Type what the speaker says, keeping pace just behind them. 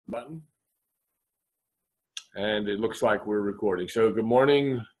Button. And it looks like we're recording. So good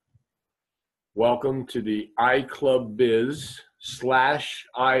morning. Welcome to the iClubBiz /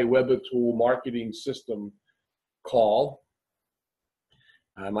 iWebitool marketing system call.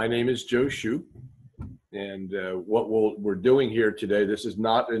 My name is Joe Shoup, and what we're doing here today, this is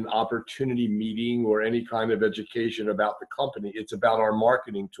not an opportunity meeting or any kind of education about the company. It's about our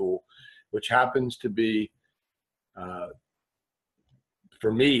marketing tool, which happens to be,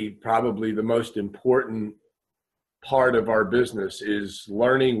 for me, probably the most important part of our business is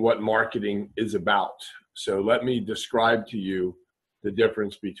learning what marketing is about. So let me describe to you the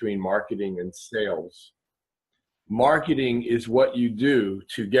difference between marketing and sales. Marketing is what you do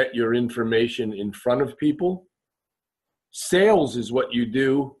to get your information in front of people. Sales is what you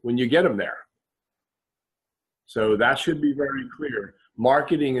do when you get them there. So that should be very clear.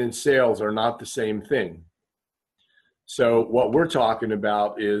 Marketing and sales are not the same thing. So what we're talking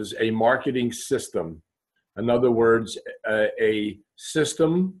about is a marketing system. In other words, a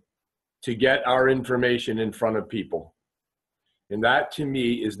system to get our information in front of people. And that, to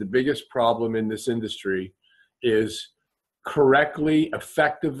me, is the biggest problem in this industry, is correctly,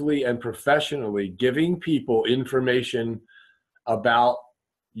 effectively, and professionally giving people information about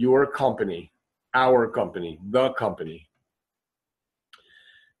your company, our company, the company.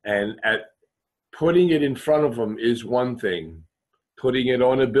 And putting it in front of them is one thing. Putting it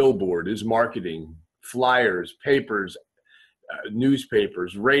on a billboard is marketing. Flyers, papers,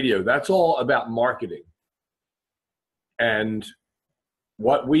 newspapers, radio, that's all about marketing. And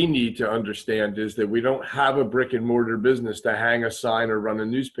what we need to understand is that we don't have a brick and mortar business to hang a sign or run a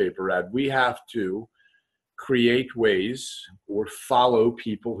newspaper ad. We have to create ways or follow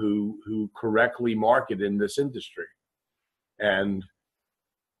people who correctly market in this industry. And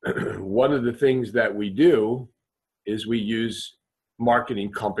one of the things that we do is we use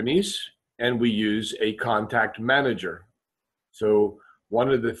marketing companies and we use a contact manager. So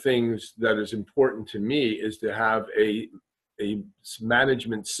one of the things that is important to me is to have a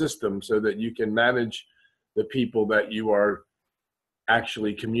management system so that you can manage the people that you are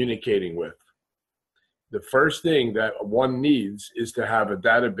actually communicating with. The first thing that one needs is to have a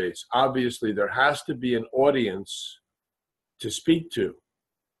database. Obviously, there has to be an audience to speak to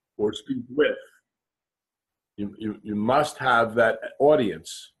or speak with. You must have that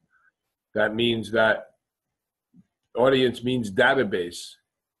audience. That means that audience means database,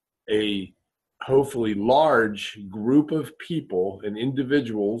 a hopefully large group of people and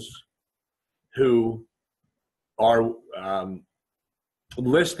individuals who are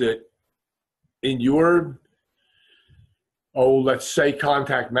listed in your, let's say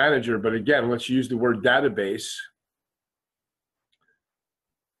contact manager, but again, let's use the word database.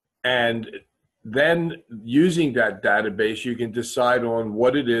 And then using that database, you can decide on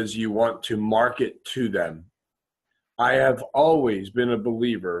what it is you want to market to them. I have always been a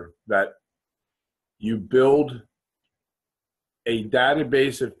believer that you build a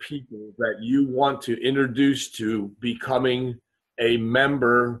database of people that you want to introduce to becoming a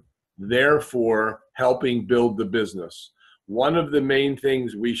member, therefore helping build the business. One of the main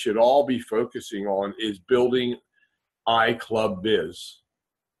things we should all be focusing on is building iClubBiz.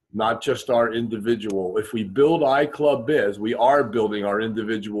 Not just our individual. If we build iClubBiz, we are building our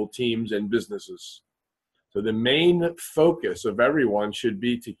individual teams and businesses. So the main focus of everyone should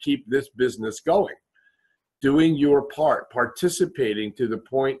be to keep this business going, doing your part, participating to the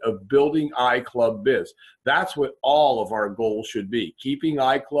point of building iClubBiz. That's what all of our goals should be, keeping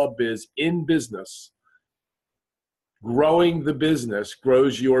iClubBiz in business. Growing the business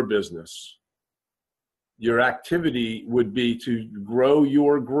grows your business. Your activity would be to grow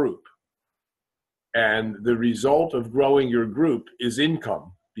your group. And the result of growing your group is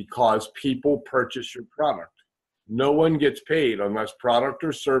income because people purchase your product. No one gets paid unless product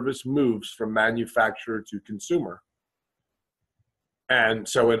or service moves from manufacturer to consumer. And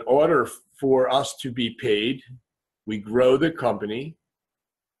so in order for us to be paid, we grow the company.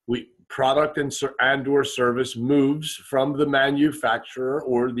 Product and or service moves from the manufacturer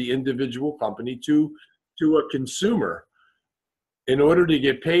or the individual company to a consumer. In order to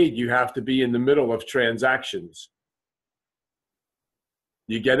get paid, you have to be in the middle of transactions.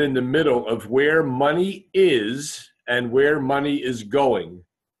 You get in the middle of where money is and where money is going.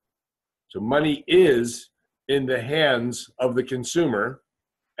 So money is in the hands of the consumer,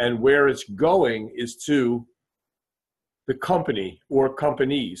 and where it's going is to the company or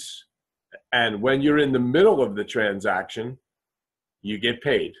companies. And when you're in the middle of the transaction, you get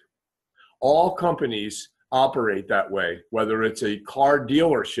paid. All companies operate that way, whether it's a car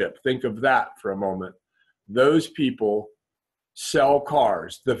dealership, think of that for a moment. Those people sell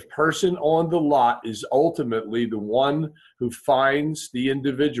cars. The person on the lot is ultimately the one who finds the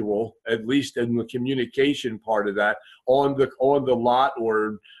individual, at least in the communication part of that, on the lot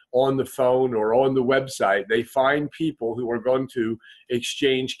or on the phone or on the website. They find people who are going to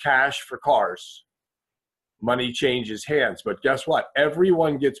exchange cash for cars. Money changes hands, but guess what?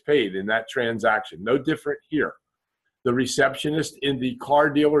 Everyone gets paid in that transaction. No different here. The receptionist in the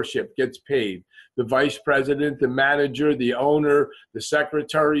car dealership gets paid. The vice president, the manager, the owner, the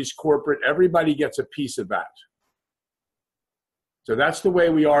secretaries, corporate, everybody gets a piece of that. So that's the way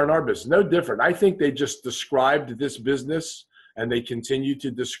we are in our business. No different. I think they just described this business and they continue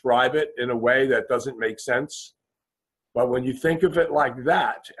to describe it in a way that doesn't make sense. But when you think of it like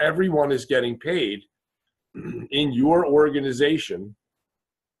that, everyone is getting paid in your organization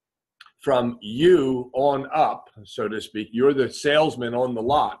from you on up, so to speak. You're the salesman on the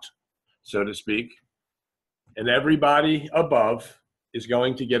lot, so to speak. And everybody above is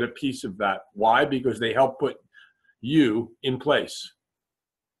going to get a piece of that. Why? Because they help put you in place.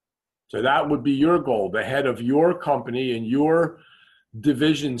 So that would be your goal. The head of your company and your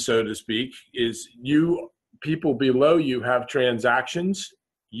division, so to speak, is you. People below you have transactions.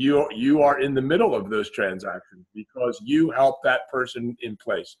 You are in the middle of those transactions because you help that person in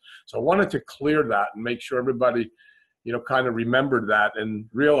place. So I wanted to clear that and make sure everybody, kind of remembered that and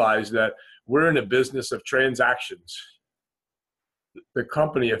realize that we're in a business of transactions. The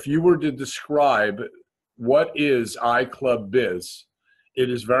company, if you were to describe what is iClub Biz, it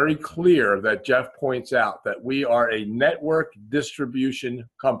is very clear that Jeff points out that we are a network distribution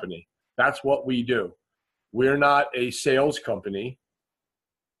company. That's what we do. We're not a sales company.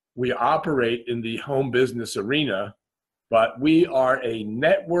 We operate in the home business arena, but we are a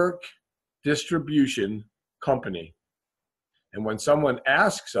network distribution company. And when someone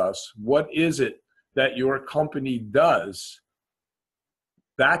asks us, what is it that your company does?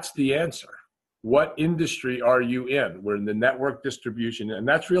 That's the answer. What industry are you in? We're in the network distribution. And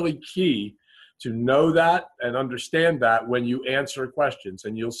that's really key to know that and understand that when you answer questions.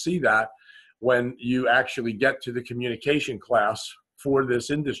 And you'll see that when you actually get to the communication class for this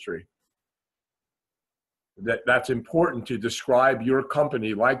industry. That's important to describe your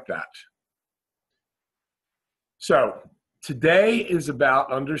company like that. So today is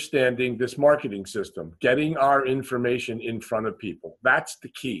about understanding this marketing system, getting our information in front of people. That's the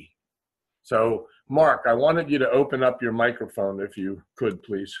key. So Mark, I wanted you to open up your microphone if you could,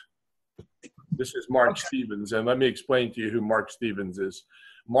 please. This is Mark Stevens, and let me explain to you who Mark Stevens is.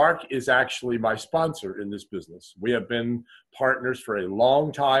 Mark is actually my sponsor in this business. We have been partners for a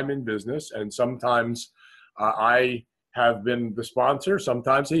long time in business, and sometimes I have been the sponsor,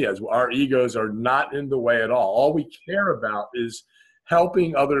 sometimes he has. Our egos are not in the way at all. All we care about is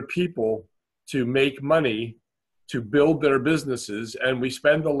helping other people to make money, to build their businesses, and we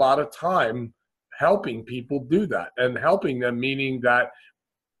spend a lot of time helping people do that, and helping them meaning that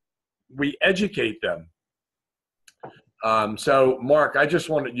we educate them. So Mark, I just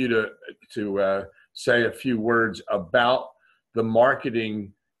wanted you to say a few words about the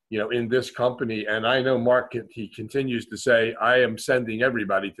marketing, in this company. And I know Mark, he continues to say, I am sending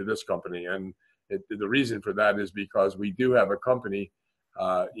everybody to this company. And the reason for that is because we do have a company,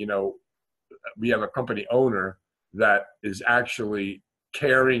 we have a company owner that is actually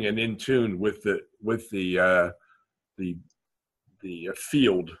caring and in tune with the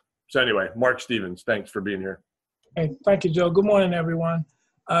field. So anyway, Mark Stevens, thanks for being here. Hey, thank you, Joe. Good morning, everyone.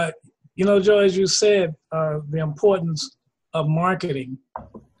 Joe, as you said, the importance of marketing,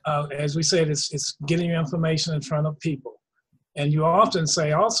 as we said, it's getting your information in front of people. And you often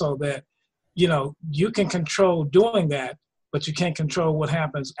say also that, you can control doing that, but you can't control what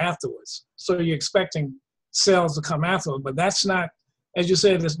happens afterwards. So you're expecting sales to come afterwards, but that's not, as you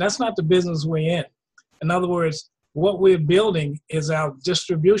said, that's not the business we're in. In other words, what we're building is our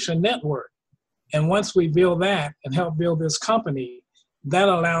distribution network. And once we build that and help build this company, that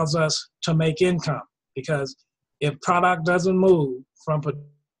allows us to make income. Because if product doesn't move from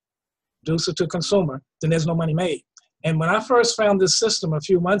producer to consumer, then there's no money made. And when I first found this system a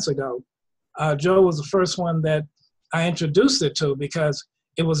few months ago, Joe was the first one that I introduced it to, because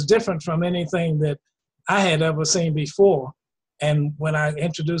it was different from anything that I had ever seen before. And when I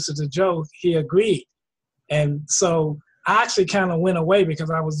introduced it to Joe, he agreed. And so I actually kind of went away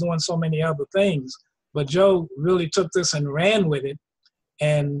because I was doing so many other things. But Joe really took this and ran with it.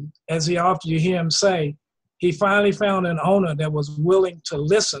 And as you hear him say, he finally found an owner that was willing to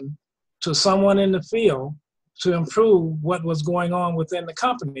listen to someone in the field to improve what was going on within the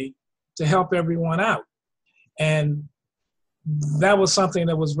company to help everyone out. And that was something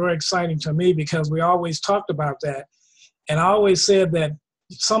that was very exciting to me, because we always talked about that. And I always said that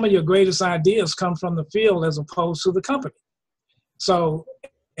some of your greatest ideas come from the field as opposed to the company. So,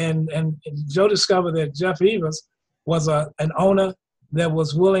 and Joe discovered that Jeff Evers was an owner that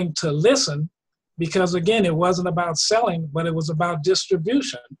was willing to listen, because again, it wasn't about selling, but it was about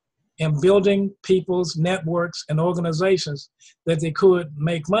distribution and building people's networks and organizations that they could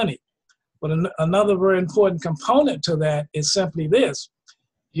make money. But another very important component to that is simply this.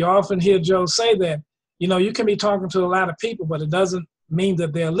 You often hear Joe say that, you can be talking to a lot of people, but it doesn't mean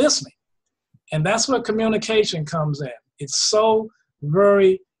that they're listening. And that's where communication comes in. It's so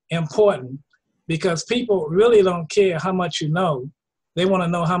very important, because people really don't care how much you know. They want to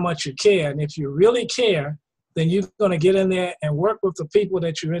know how much you care. And if you really care, then you're going to get in there and work with the people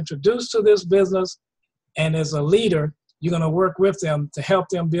that you introduce to this business. And as a leader, you're going to work with them to help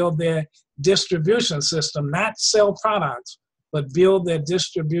them build their distribution system, not sell products, but build their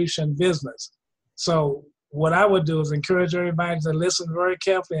distribution business. So what I would do is encourage everybody to listen very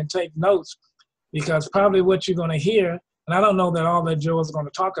carefully and take notes, because probably what you're going to hear, and I don't know that all that Joe is going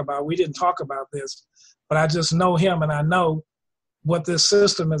to talk about, we didn't talk about this, but I just know him and I know what this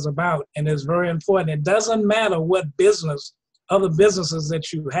system is about, and it's very important. It doesn't matter what business, other businesses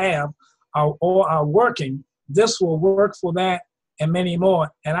that you have or are working, this will work for that and many more.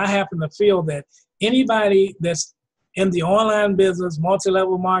 And I happen to feel that anybody that's in the online business,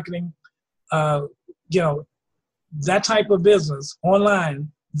 multi-level marketing, that type of business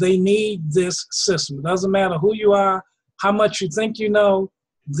online, they need this system. It doesn't matter who you are, how much you think you know,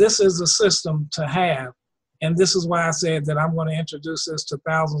 this is a system to have. And this is why I said that I'm going to introduce this to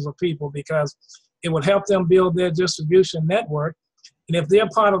thousands of people, because it would help them build their distribution network. And if they're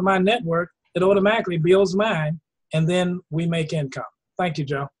part of my network, it automatically builds mine, and then we make income. Thank you,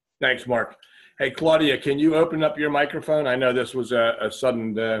 Joe. Thanks, Mark. Hey, Claudia, can you open up your microphone? I know this was a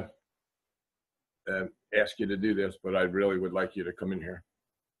sudden ask you to do this, but I really would like you to come in here.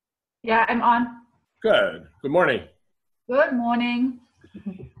 Yeah, I'm on. Good. Good morning. Good morning.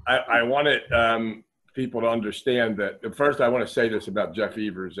 I wanted people to understand that. First, I want to say this about Jeff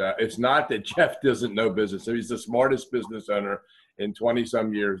Evers. It's not that Jeff doesn't know business. He's the smartest business owner in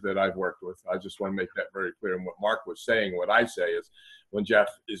 20-some years that I've worked with. I just want to make that very clear. And what Mark was saying, what I say is, when Jeff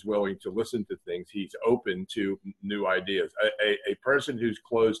is willing to listen to things, he's open to new ideas. A person who's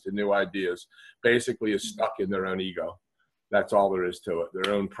closed to new ideas basically is stuck in their own ego. That's all there is to it,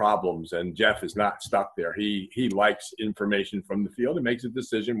 their own problems. And Jeff is not stuck there. He likes information from the field and makes a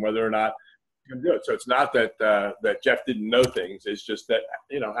decision whether or not he can do it. So it's not that that Jeff didn't know things. It's just that,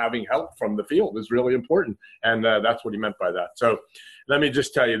 having help from the field is really important. And that's what he meant by that. So let me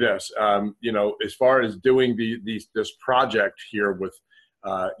just tell you this, as far as doing this project here with,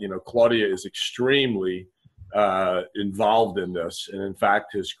 Claudia is extremely involved in this, and in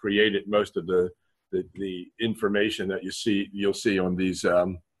fact has created most of the information that you'll see on these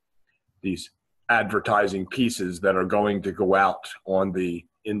advertising pieces that are going to go out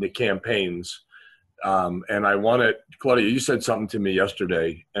in the campaigns. And I wanted, Claudia, you said something to me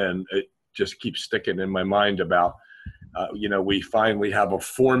yesterday, and it just keeps sticking in my mind about, we finally have a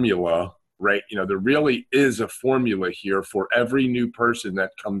formula, right? There really is a formula here for every new person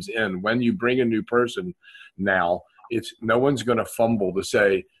that comes in. When you bring a new person now, no one's going to fumble to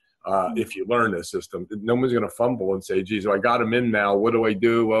say, if you learn this system, no one's going to fumble and say, geez, I got them in now. What do I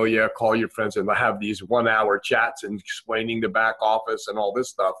do? Well, yeah, call your friends, and I have these 1-hour chats and explaining the back office and all this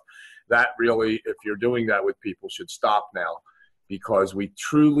stuff. That really, if you're doing that with people, should stop now, because we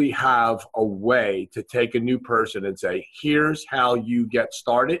truly have a way to take a new person and say, here's how you get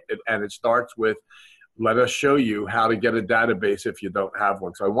started. And it starts with, let us show you how to get a database if you don't have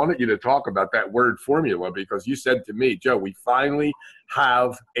one. So I wanted you to talk about that word formula, because you said to me, Joe, we finally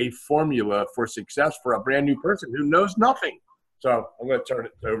have a formula for success for a brand new person who knows nothing. So I'm going to turn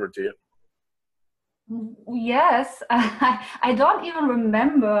it over to you. Yes, I don't even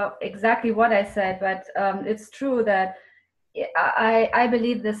remember exactly what I said, but it's true that I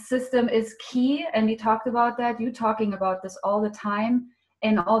believe the system is key, and we talked about that. You're talking about this all the time,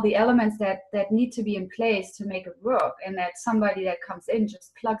 and all the elements that need to be in place to make it work, and that somebody that comes in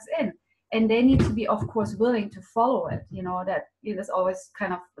just plugs in, and they need to be, of course, willing to follow it. That is always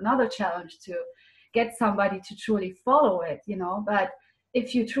kind of another challenge, to get somebody to truly follow it, but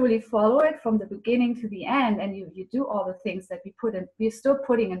if you truly follow it from the beginning to the end, and you do all the things that we're still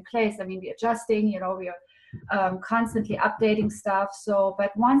putting in place. I mean, we're adjusting, we are constantly updating stuff. So,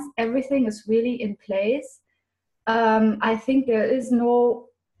 but once everything is really in place, I think there is no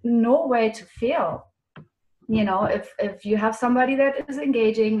way to fail. If you have somebody that is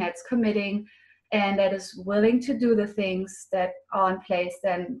engaging, that's committing, and that is willing to do the things that are in place,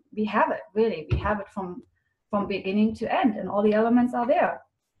 then we have it. Really, we have it from from beginning to end, and all the elements are there.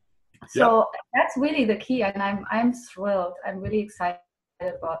 So that's really the key, and I'm thrilled. I'm really excited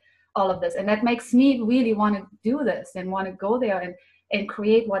about all of this, and that makes me really want to do this and want to go there and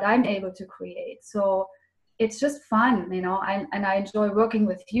create what I'm able to create. So it's just fun, you know. And I enjoy working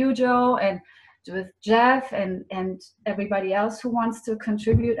with you, Joe, and with Jeff, and everybody else who wants to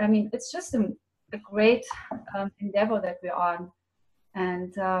contribute. I mean, it's just a great endeavor that we're on,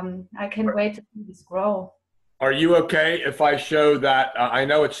 and I can't wait to see this grow. Are you okay if I show that? I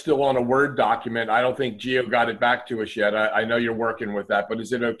know it's still on a Word document. I don't think Gio got it back to us yet. I know you're working with that, but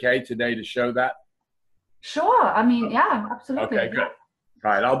is it okay today to show that? Sure. I mean, yeah, absolutely. Okay, good.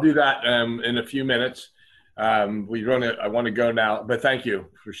 All right, I'll do that in a few minutes. I want to go now, but thank you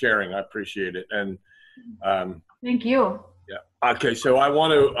for sharing. I appreciate it. And thank you. Yeah. Okay. So I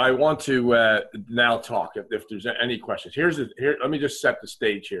want to now talk if there's any questions. Here. Let me just set the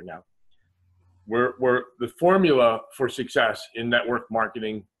stage here now. We're the formula for success in network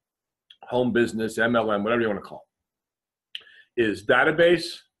marketing, home business, MLM, whatever you want to call it, is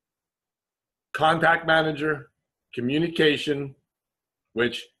database, contact manager, communication,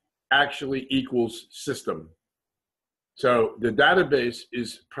 which actually equals system. So the database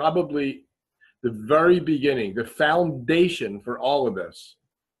is probably the very beginning. The foundation for all of this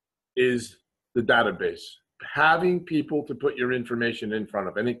is the database. Having people to put your information in front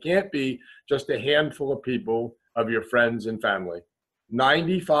of. And it can't be just a handful of people of your friends and family.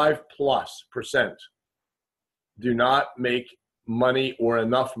 95+% do not make money or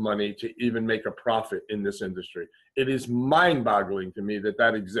enough money to even make a profit in this industry. It is mind-boggling to me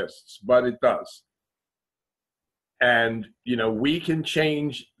that exists, but it does. And, you know, we can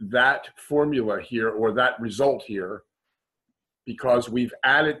change that formula here or that result here because we've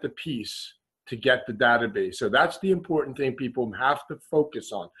added the piece to get the database. So that's the important thing people have to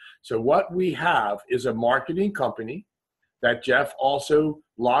focus on. So what we have is a marketing company that Jeff also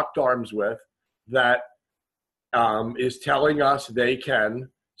locked arms with that is telling us they can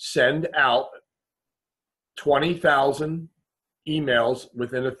send out 20,000 emails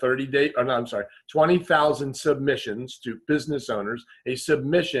within a 30-day, 20,000 submissions to business owners. A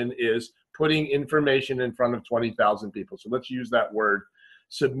submission is putting information in front of 20,000 people. So let's use that word,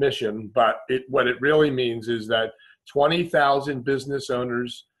 submission, but what it really means is that 20,000 business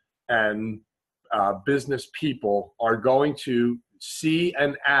owners and business people are going to see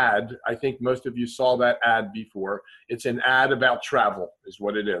an ad. I think most of you saw that ad before. It's an ad about travel is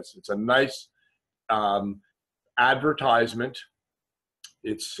what it is. It's a nice advertisement.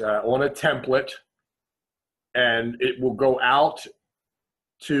 It's on a template, and it will go out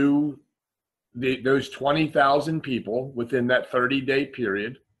to those 20,000 people within that 30-day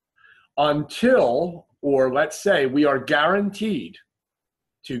period until, or let's say we are guaranteed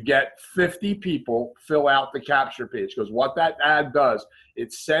to get 50 people fill out the capture page. Because what that ad does,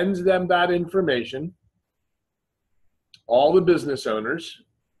 it sends them that information, all the business owners.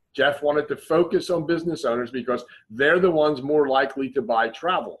 Jeff wanted to focus on business owners because they're the ones more likely to buy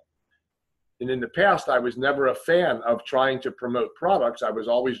travel. And in the past, I was never a fan of trying to promote products. I was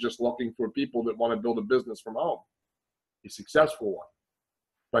always just looking for people that want to build a business from home, a successful one.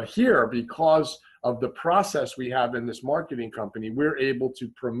 But here, because of the process we have in this marketing company, we're able to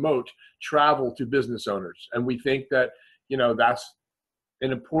promote travel to business owners. And we think that, you know, that's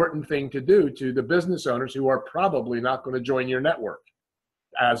an important thing to do to the business owners who are probably not going to join your network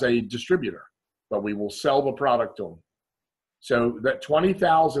as a distributor, but we will sell the product to them. So that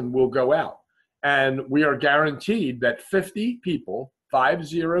 20,000 will go out. And we are guaranteed that 50 people,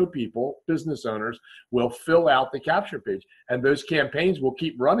 50 people, business owners, will fill out the capture page. And those campaigns will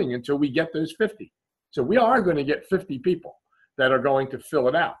keep running until we get those 50. So we are going to get 50 people that are going to fill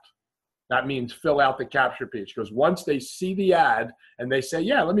it out. That means fill out the capture page. Because once they see the ad and they say,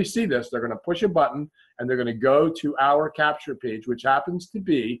 yeah, let me see this, they're going to push a button and they're going to go to our capture page, which happens to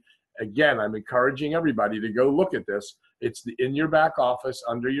be, again, I'm encouraging everybody to go look at this. It's in your back office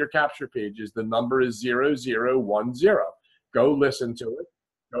under your capture pages. The number is 0010. Go listen to it.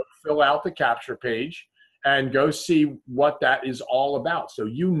 Go fill out the capture page and go see what that is all about. So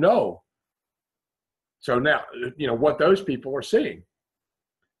you know. So now, you know what those people are seeing.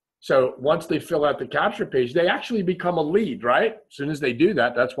 So once they fill out the capture page, they actually become a lead, right? As soon as they do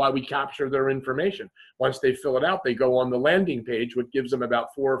that, that's why we capture their information. Once they fill it out, they go on the landing page, which gives them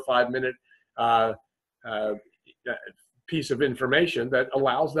about 4 or 5 minute piece of information that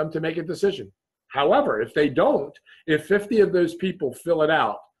allows them to make a decision. However, if they don't, if 50 of those people fill it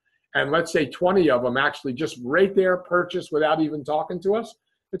out, and let's say 20 of them actually just right there purchase without even talking to us,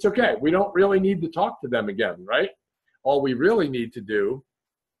 it's okay. We don't really need to talk to them again, right? All we really need to do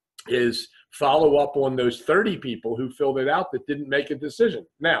is follow up on those 30 people who filled it out that didn't make a decision.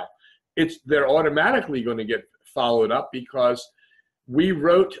 Now, they're automatically going to get followed up because we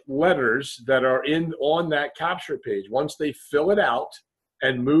wrote letters that are on that capture page. Once they fill it out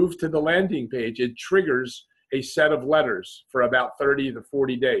and move to the landing page, it triggers a set of letters for about 30 to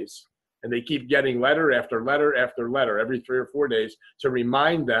 40 days. And they keep getting letter after letter after letter every 3 or 4 days to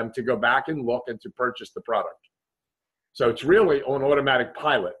remind them to go back and look and to purchase the product. So it's really on automatic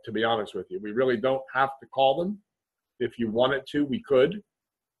pilot, to be honest with you. We really don't have to call them. If you wanted to, we could.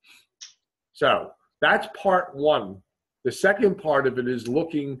 So that's part one. The second part of it is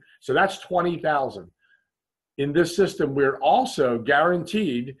looking, so that's 20,000. In this system, we're also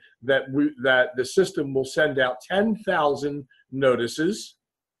guaranteed that the system will send out 10,000 notices,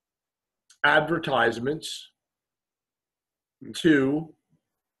 advertisements to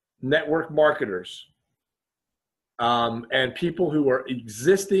network marketers and people who are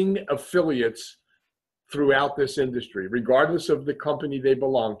existing affiliates throughout this industry, regardless of the company they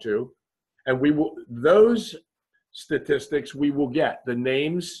belong to. And those statistics we will get, the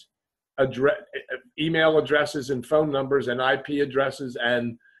names, email addresses and phone numbers and IP addresses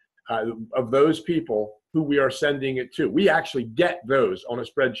and of those people who we are sending it to. We actually get those on a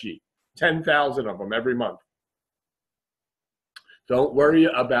spreadsheet, 10,000 of them every month. Don't worry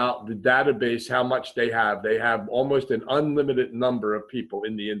about the database, how much they have. They have almost an unlimited number of people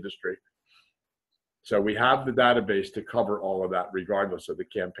in the industry. So we have the database to cover all of that regardless of the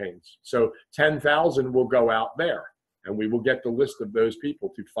campaigns. So 10,000 will go out there and we will get the list of those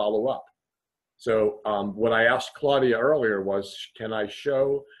people to follow up. So what I asked Claudia earlier was, can I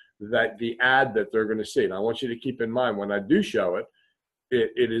show that the ad that they're going to see? And I want you to keep in mind, when I do show it,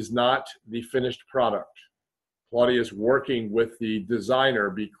 it is not the finished product. Claudia is working with the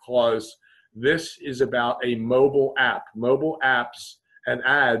designer because this is about a mobile app. Mobile apps and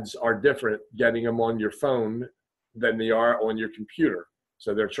ads are different getting them on your phone than they are on your computer.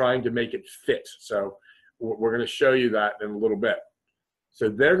 So they're trying to make it fit. So we're going to show you that in a little bit. So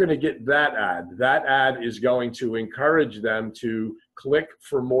they're going to get that ad. That ad is going to encourage them to click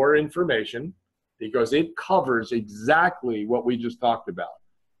for more information because it covers exactly what we just talked about.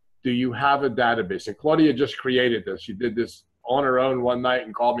 Do you have a database? And Claudia just created this. She did this on her own one night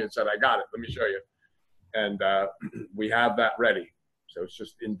and called me and said, I got it. Let me show you. And we have that ready. So it's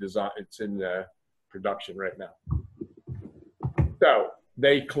just in design. It's in production right now. So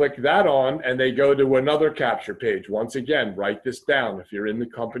they click that on and they go to another capture page. Once again, write this down. If you're in the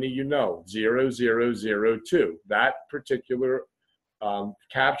company, you know, 0002. That particular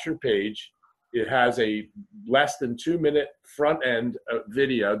capture page, it has a less than 2-minute front end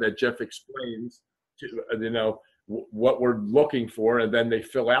video that Jeff explains to, what we're looking for. And then they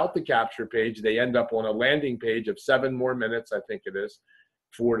fill out the capture page. They end up on a landing page of 7 more minutes, I think it is,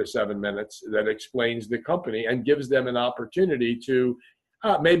 4 to 7 minutes, that explains the company and gives them an opportunity to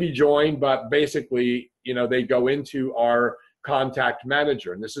maybe join, but basically, they go into our contact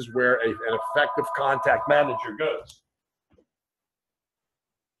manager. And this is where an effective contact manager goes.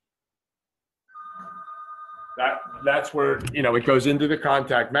 That's where, it goes into the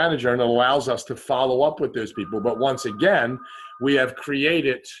contact manager and it allows us to follow up with those people. But once again, we have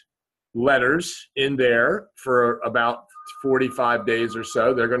created letters in there for about 45 days or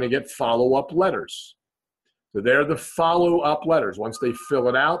so. They're going to get follow-up letters. So they're the follow-up letters. Once they fill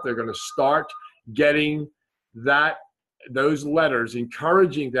it out, they're going to start getting those letters,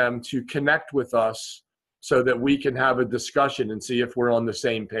 encouraging them to connect with us so that we can have a discussion and see if we're on the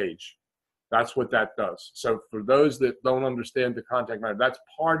same page. That's what that does. So for those that don't understand the contact manager, that's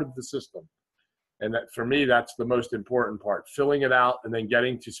part of the system. And that, for me, that's the most important part, filling it out and then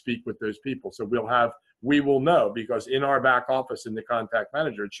getting to speak with those people. So we will know, because in our back office in the contact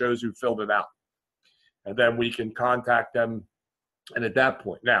manager, it shows who filled it out. And then we can contact them. And at that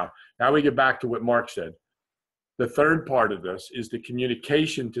point, now we get back to what Mark said. The third part of this is the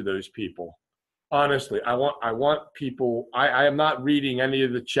communication to those people. Honestly, I want people, I am not reading any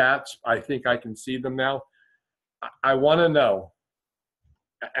of the chats. I think I can see them now. I want to know,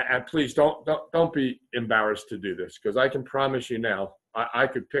 and please don't be embarrassed to do this, because I can promise you now, I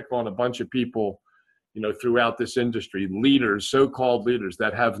could pick on a bunch of people, throughout this industry, leaders, so-called leaders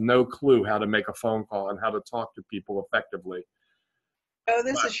that have no clue how to make a phone call and how to talk to people effectively. Oh,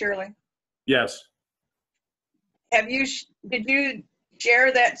 this is Shirley. Yes. Did you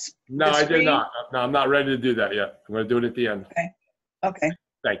share that? No, I did not. No, I'm not ready to do that yet. I'm going to do it at the end. Okay.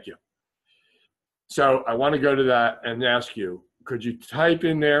 Thank you. So I want to go to that and ask you, could you type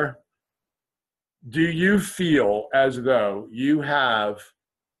in there, do you feel as though you have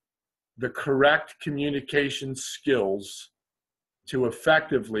the correct communication skills to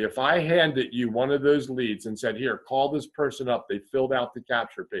effectively, if I handed you one of those leads and said, here, call this person up, they filled out the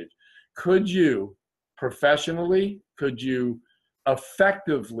capture page, could you professionally, could you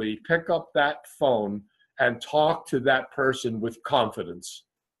effectively pick up that phone and talk to that person with confidence?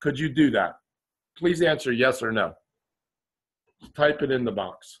 Could you do that? Please answer yes or no. Type it in the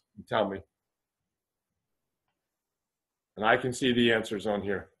box and tell me. And I can see the answers on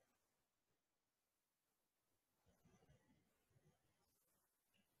here.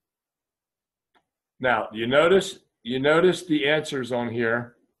 Now, you notice the answers on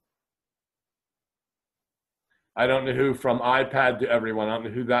here. I don't know who, from iPad to everyone, I don't know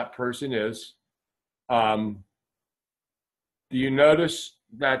who that person is. Do you notice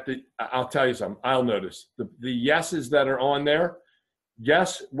that I'll tell you something, I'll notice. The yeses that are on there,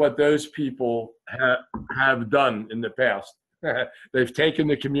 guess what those people have done in the past. They've taken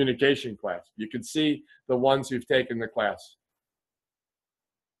the communication class. You can see the ones who've taken the class.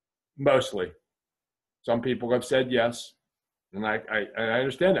 Mostly. Some people have said yes, and I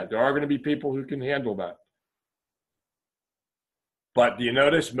understand that. There are going to be people who can handle that. But do you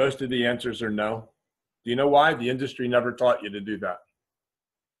notice most of the answers are no? Do you know why? The industry never taught you to do that.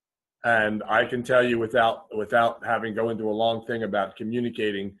 And I can tell you without having go into a long thing about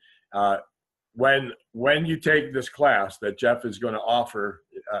communicating, when you take this class that Jeff is going to offer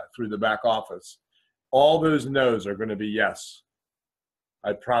through the back office, all those no's are going to be yes.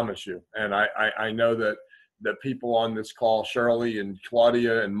 I promise you. And I know that the people on this call, Shirley and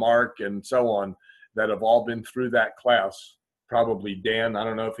Claudia and Mark and so on, that have all been through that class, probably Dan, I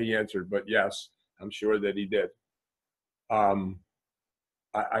don't know if he answered, but yes, I'm sure that he did.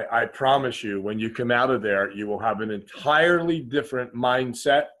 I promise you, when you come out of there, you will have an entirely different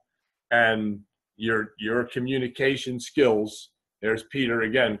mindset, and your communication skills, there's Peter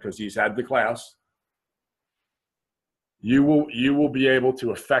again, because he's had the class. You will be able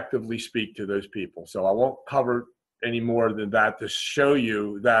to effectively speak to those people. So I won't cover any more than that to show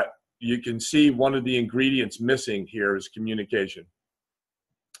you that you can see one of the ingredients missing here is communication.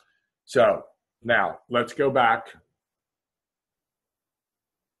 So now let's go back.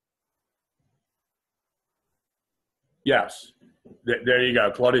 Yes, there you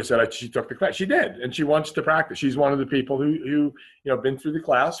go. Claudia said she took the class. She did, and she wants to practice. She's one of the people who been through the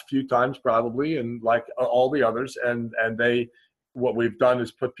class a few times probably, and like all the others. And what we've done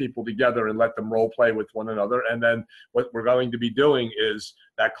is put people together and let them role play with one another. And then what we're going to be doing is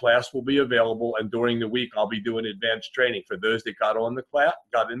that class will be available, and during the week I'll be doing advanced training for those that got in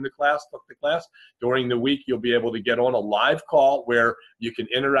the class, took the class. During the week you'll be able to get on a live call where you can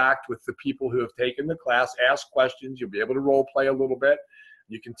interact with the people who have taken the class, ask questions. You'll be able to role play a little bit.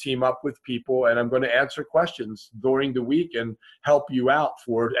 You can team up with people, and I'm going to answer questions during the week and help you out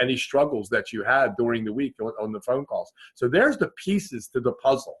for any struggles that you had during the week on the phone calls. So there's the pieces to the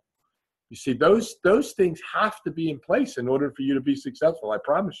puzzle. You see, those things have to be in place in order for you to be successful, I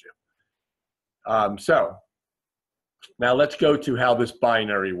promise you. So now let's go to how this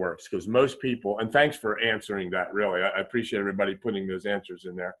binary works, because most people, and thanks for answering that, really. I appreciate everybody putting those answers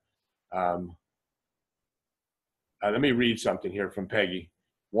in there. Let me read something here from Peggy.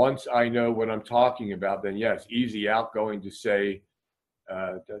 Once I know what I'm talking about, then yes, easy, outgoing to say,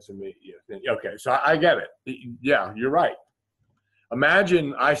 doesn't make, yeah, okay, so I get it. Yeah, you're right.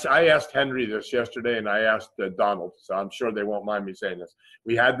 Imagine, I asked Henry this yesterday, and I asked Donald, so I'm sure they won't mind me saying this.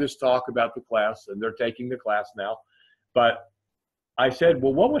 We had this talk about the class, and they're taking the class now, but I said,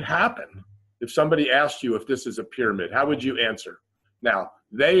 well, what would happen if somebody asked you if this is a pyramid? How would you answer? Now,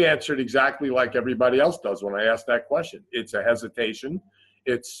 they answered exactly like everybody else does when I asked that question. It's a hesitation.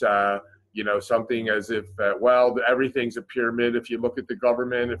 It's, something as if, well, everything's a pyramid. If you look at the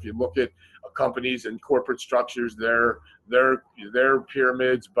government, if you look at companies and corporate structures, they're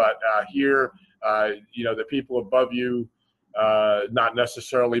pyramids. But here, the people above you not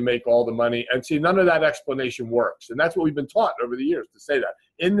necessarily make all the money. And see, none of that explanation works. And that's what we've been taught over the years, to say that.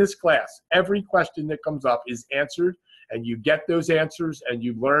 In this class, every question that comes up is answered, and you get those answers, and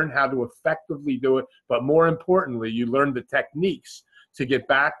you learn how to effectively do it. But more importantly, you learn the techniques to get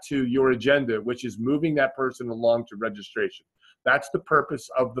back to your agenda, which is moving that person along to registration. That's the purpose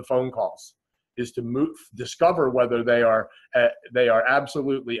of the phone calls, is to discover whether they are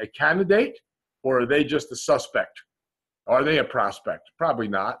absolutely a candidate, or are they just a suspect? Are they a prospect? Probably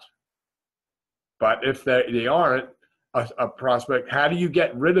not. But if they aren't a prospect, how do you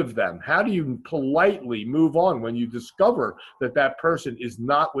get rid of them? How do you politely move on when you discover that that person is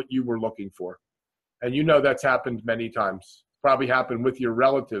not what you were looking for? And that's happened many times. Probably happened with your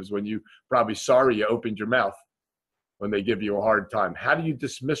relatives when you probably sorry you opened your mouth. when they give you a hard time? How do you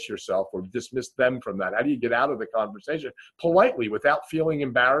dismiss yourself or dismiss them from that? How do you get out of the conversation politely without feeling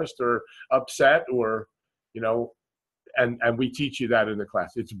embarrassed or upset or, you know, and we teach you that in the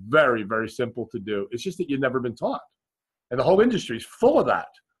class. It's very, very simple to do. It's just that you've never been taught. And the whole industry is full of that,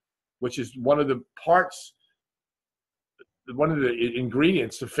 which is one of the parts, one of the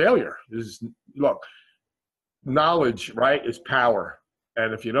ingredients to failure is, look, knowledge, right, is power.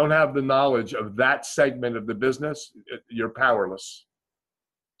 And if you don't have the knowledge of that segment of the business, you're powerless.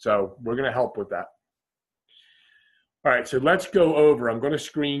 So we're going to help with that. All right, so let's go over. I'm going to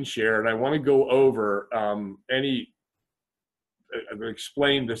screen share, and I want to go over I'm going to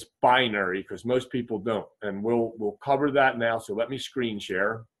explain this binary because most people don't, and we'll cover that now. So let me screen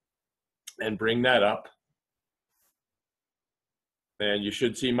share and bring that up. And you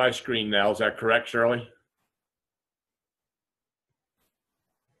should see my screen now. Is that correct, Shirley?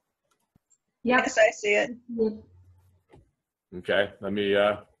 Yes, I see it. Okay, let me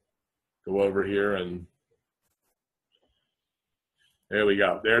go over here, and there we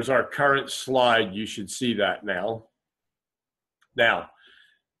go. There's our current slide. You should see that now. Now,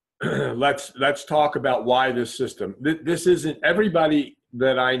 let's talk about why this system. This isn't, everybody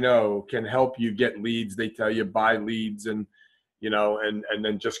that I know can help you get leads. They tell you buy leads and, you know, and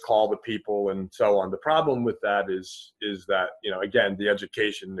then just call the people and so on. The problem with that is that, you know, again, the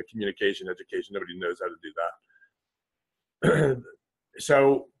education, the communication education, nobody knows how to do that.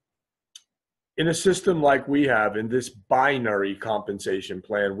 So in a system like we have, in this binary compensation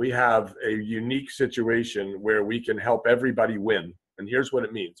plan, we have a unique situation where we can help everybody win. And here's what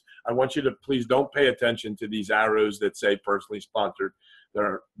it means. I want you to please don't pay attention to these arrows that say personally sponsored.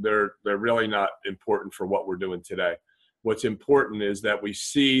 They're really not important for what we're doing today. What's important is that we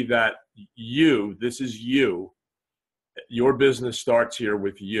see that this is you. Your business starts here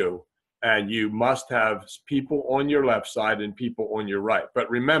with you. And you must have people on your left side and people on your right. But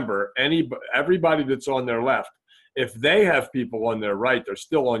remember, everybody that's on their left, if they have people on their right, they're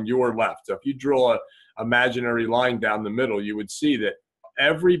still on your left. So if you draw an imaginary line down the middle, you would see that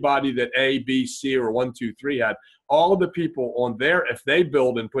everybody that A, B, C, or 1, 2, 3 had, all of the people on there, if they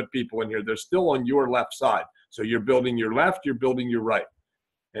build and put people in here, they're still on your left side. So you're building your left, you're building your right.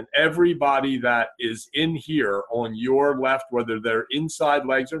 And everybody that is in here on your left, whether they're inside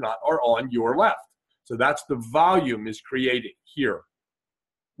legs or not, are on your left. So that's the volume is creating here.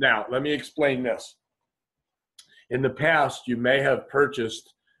 Now, let me explain this. In the past, you may have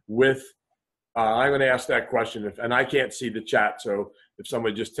purchased with, I'm going to ask that question, and I can't see the chat, so if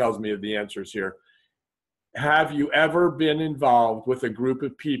somebody just tells me the answers here. Have you ever been involved with a group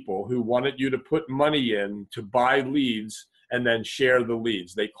of people who wanted you to put money in to buy leads and then share the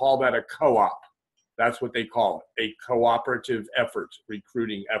leads? They call that a co-op. That's what they call it, a cooperative effort,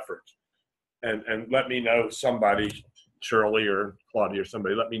 recruiting effort. And let me know, somebody, Shirley or Claudia or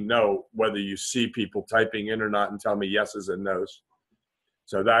somebody, let me know whether you see people typing in or not and tell me yeses and nos.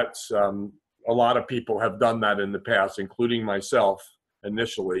 So that's, a lot of people have done that in the past, including myself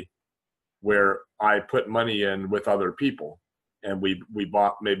initially, where I put money in with other people and we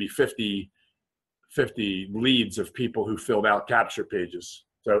bought maybe 50 leads of people who filled out capture pages.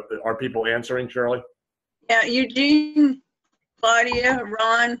 So are people answering, Shirley? Yeah, Eugene, Claudia,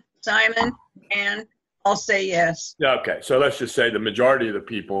 Ron, Simon, and I'll say yes. Okay, so let's just say the majority of the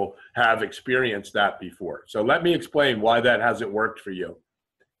people have experienced that before. So let me explain why that hasn't worked for you.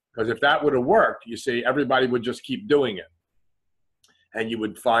 Because if that would have worked, you see, everybody would just keep doing it. And you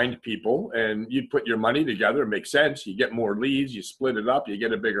would find people and you'd put your money together. It makes sense. You get more leads, you split it up, you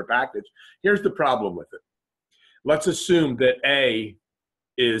get a bigger package. Here's the problem with it. Let's assume that A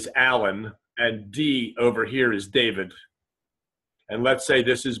is Alan and D over here is David. And let's say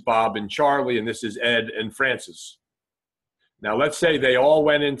this is Bob and Charlie and this is Ed and Francis. Now let's say they all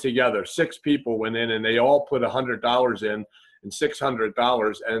went in together. 6 people went in and they all put $100 in and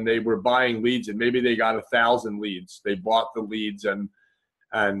 $600 and they were buying leads and maybe they got 1,000 leads. They bought the leads and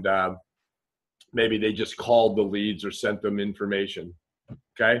maybe they just called the leads or sent them information,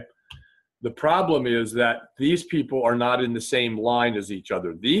 okay? The problem is that these people are not in the same line as each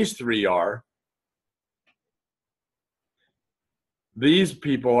other. These 3 are. These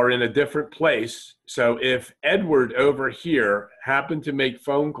people are in a different place. So if Edward over here happened to make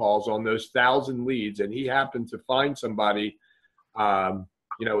phone calls on those 1,000 leads and he happened to find somebody,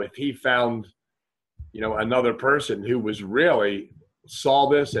 you know, if he found, you know, another person who was really saw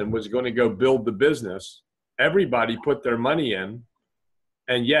this and was going to go build the business, everybody put their money in,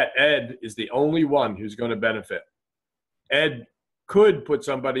 and yet Ed is the only one who's going to benefit. Ed could put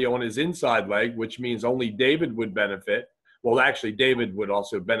somebody on his inside leg, which means only David would benefit. Well, actually, David would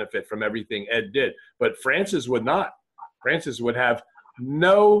also benefit from everything Ed did, but Francis would not. Francis would have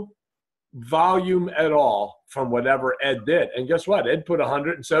no volume at all from whatever Ed did. And guess what? Ed put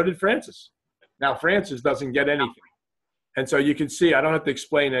 100 and so did Francis. Now Francis doesn't get anything. And so you can see, I don't have to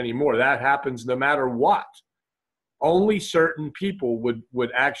explain anymore. That happens no matter what. Only certain people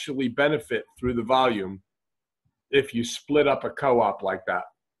would actually benefit through the volume if you split up a co-op like that.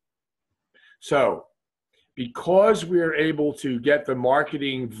 So because we're able to get the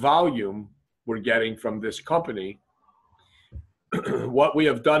marketing volume we're getting from this company, what we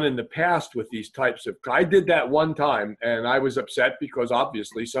have done in the past with these types of, I did that one time and I was upset because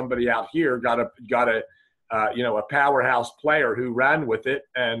obviously somebody out here got a powerhouse player who ran with it,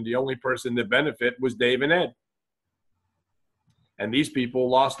 and the only person to benefit was Dave and Ed. And these people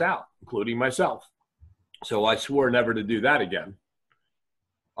lost out, including myself. So I swore never to do that again.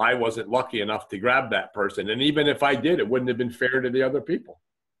 I wasn't lucky enough to grab that person. And even if I did, it wouldn't have been fair to the other people.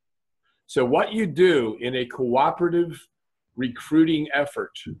 So what you do in a cooperative recruiting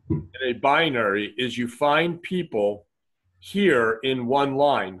effort, in a binary, is you find people here in one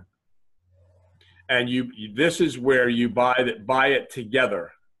line. And this is where you buy it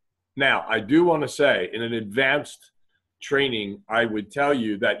together. Now, I do want to say, in an advanced training, I would tell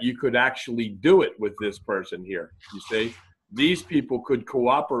you that you could actually do it with this person here. You see, these people could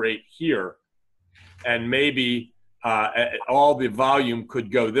cooperate here, and maybe all the volume could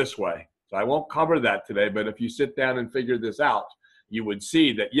go this way. So I won't cover that today, but if you sit down and figure this out, you would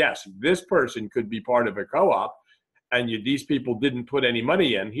see that, yes, this person could be part of a co-op, and these people didn't put any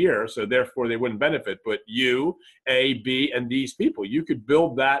money in here, so therefore they wouldn't benefit. But you, A, B, and these people, you could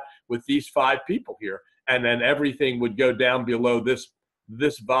build that with these 5 people here, and then everything would go down below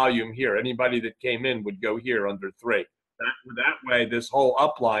this volume here. Anybody that came in would go here under 3. That way, this whole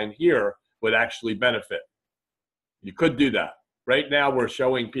upline here would actually benefit. You could do that. Right now, we're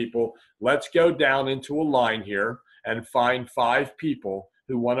showing people, let's go down into a line here and find 5 people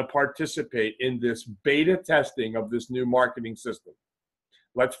who want to participate in this beta testing of this new marketing system.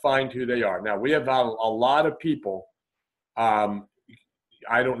 Let's find who they are. Now, we have a lot of people.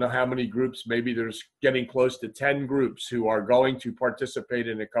 I don't know how many groups. Maybe there's getting close to 10 groups who are going to participate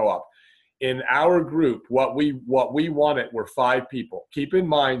in a co-op. In our group, what we wanted were 5 people. Keep in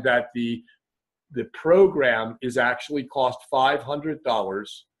mind that the program is actually cost $500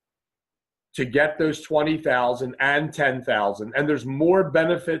 to get those 20,000 and 10,000, and there's more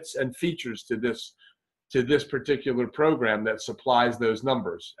benefits and features to this particular program that supplies those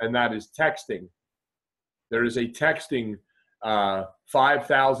numbers, and that is texting. There is a texting,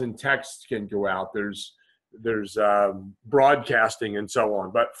 5,000 texts can go out. There's broadcasting and so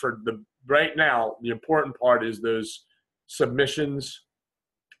on. But for right now, the important part is those submissions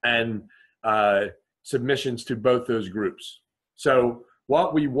and submissions to both those groups. So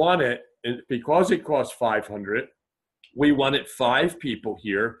what we wanted, because it costs $500, we wanted 5 people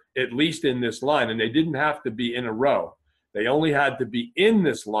here, at least in this line, and they didn't have to be in a row. They only had to be in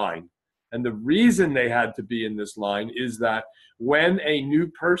this line. And the reason they had to be in this line is that when a new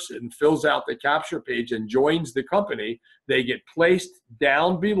person fills out the capture page and joins the company, they get placed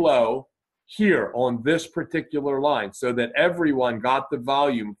down below here on this particular line so that everyone got the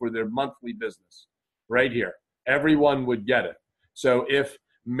volume for their monthly business right here. Everyone would get it. So if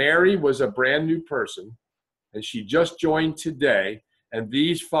Mary was a brand new person and she just joined today, and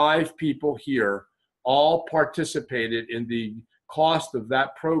these 5 people here all participated in the cost of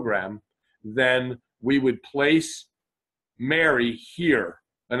that program, then we would place Mary here.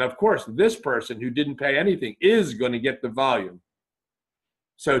 And of course, this person who didn't pay anything is going to get the volume.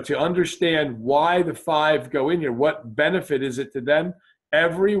 So to understand why the 5 go in here, what benefit is it to them?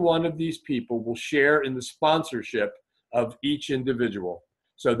 Every one of these people will share in the sponsorship of each individual.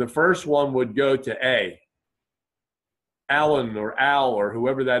 So the first one would go to A. Alan or Al or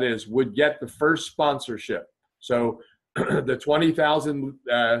whoever that is would get the first sponsorship. So the 20,000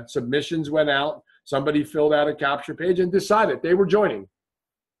 submissions went out. Somebody filled out a capture page and decided they were joining.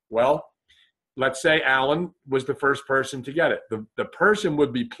 Well, let's say Alan was the first person to get it. The person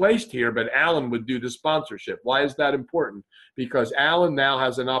would be placed here, but Alan would do the sponsorship. Why is that important? Because Alan now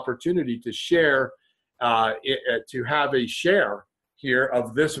has an opportunity to share, to have a share here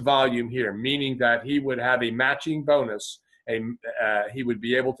of this volume here, meaning that he would have a matching bonus. He would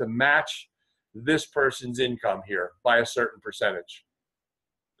be able to match this person's income here by a certain percentage.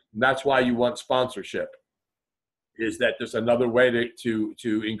 And that's why you want sponsorship, is that there's another way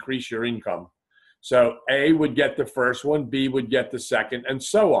to increase your income. So A would get the first one, B would get the second, and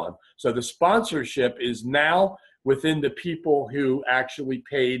so on. So the sponsorship is now within the people who actually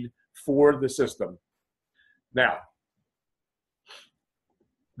paid for the system. Now,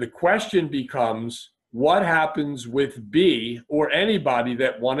 the question becomes, what happens with B or anybody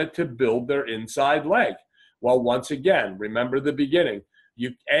that wanted to build their inside leg? Well, once again, remember the beginning.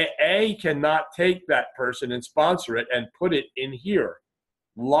 A cannot take that person and sponsor it and put it in here.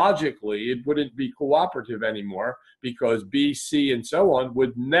 Logically, it wouldn't be cooperative anymore because B, C, and so on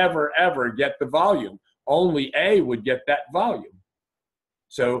would never, ever get the volume. Only A would get that volume.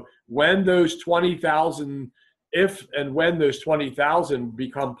 So when those 20,000, if and when those 20,000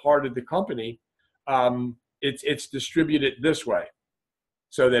 become part of the company, it's distributed this way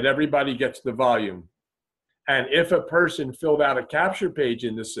so that everybody gets the volume. And if a person filled out a capture page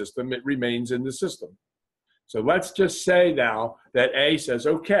in the system, it remains in the system. So let's just say now that A says,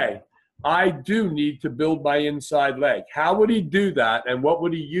 okay, I do need to build my inside leg. How would he do that? And what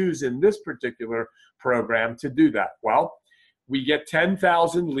would he use in this particular program to do that? Well, we get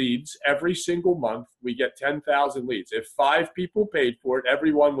 10,000 leads every single month. We get 10,000 leads. If 5 people paid for it,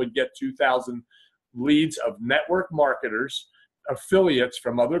 everyone would get 2,000 leads of network marketers, affiliates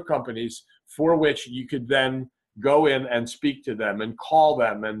from other companies, for which you could then go in and speak to them and call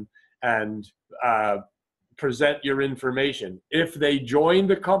them and present your information. If they join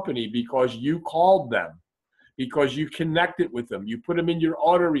the company because you called them, because you connected with them, you put them in your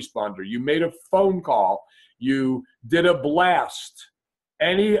autoresponder, you made a phone call, you did a blast,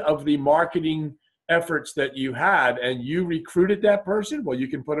 any of the marketing efforts that you had, and you recruited that person, well, you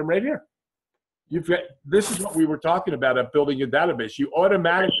can put them right here. This is what we were talking about at building a database. You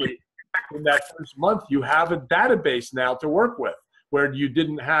automatically, in that first month, you have a database now to work with where you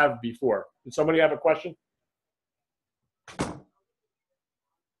didn't have before. Does somebody have a question?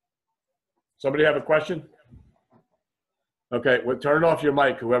 Somebody have a question? Okay, well, turn off your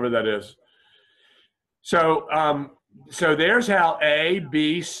mic, whoever that is. So, so there's how A,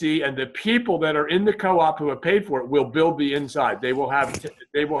 B, C, and the people that are in the co-op who have paid for it will build the inside. They will have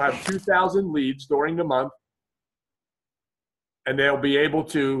 2,000 leads during the month, and they'll be able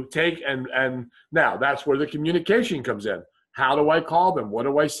to take and now that's where the communication comes in. How do I call them? What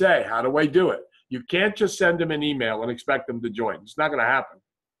do I say? How do I do it? You can't just send them an email and expect them to join. It's not going to happen.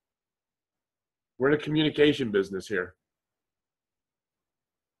 We're in a communication business here.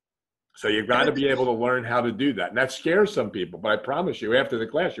 So you've got to be able to learn how to do that. And that scares some people, but I promise you, after the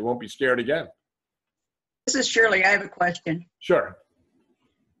class, you won't be scared again. This is Shirley. I have a question. Sure.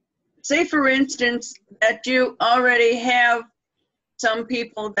 Say, for instance, that you already have some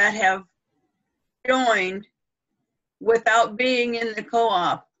people that have joined without being in the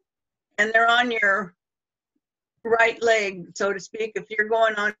co-op, and they're on your right leg, so to speak, if you're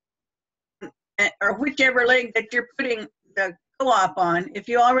going on, or whichever leg that you're putting the co-op on. If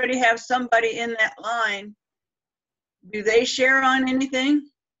you already have somebody in that line, do they share on anything?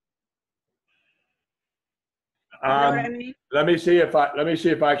 You know what I mean? Let me see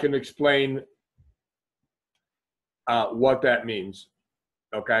if I can explain what that means.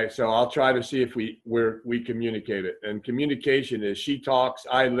 Okay, so I'll try to see if we communicate it. And communication is she talks,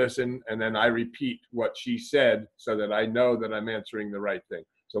 I listen, and then I repeat what she said so that I know that I'm answering the right thing.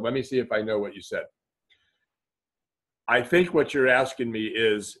 So let me see if I know what you said. I think what you're asking me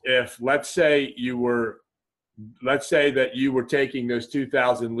is if, let's say that you were taking those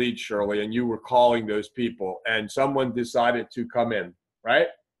 2,000 leads, Shirley, and you were calling those people and someone decided to come in, right?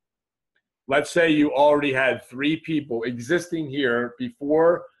 Let's say you already had 3 people existing here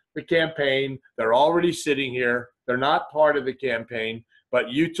before the campaign. They're already sitting here. They're not part of the campaign, but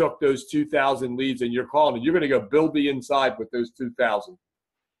you took those 2,000 leads and you're calling and you're going to go build the inside with those 2,000.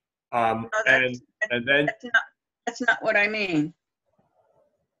 That's not what I mean.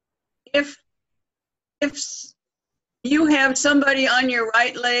 If you have somebody on your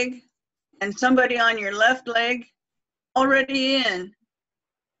right leg and somebody on your left leg already in,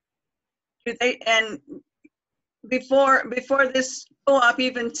 do they, and before this co-op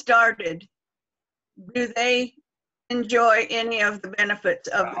even started, do they enjoy any of the benefits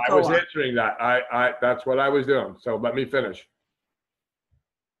of the co-op? I was answering that. That's what I was doing. So let me finish.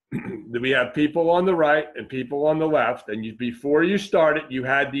 We have people on the right and people on the left, and before you started, you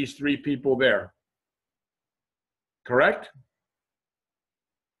had these 3 people there. Correct?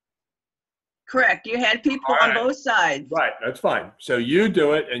 Correct. You had people on both sides. Right. That's fine. So you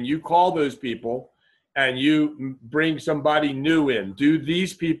do it, and you call those people, and you bring somebody new in. Do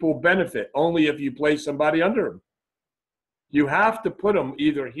these people benefit? Only if you place somebody under them. You have to put them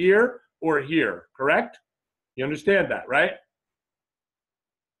either here or here. Correct? You understand that, right?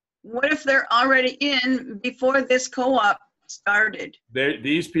 What if they're already in before this co-op started?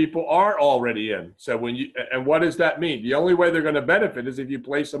 These people are already in. So and what does that mean? The only way they're going to benefit is if you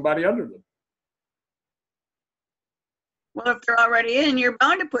place somebody under them. Well, if they're already in, you're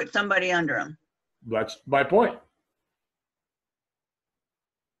bound to put somebody under them. That's my point.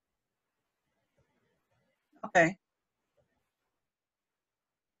 Okay.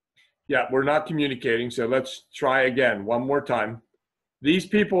 Yeah, we're not communicating, so let's try again one more time. These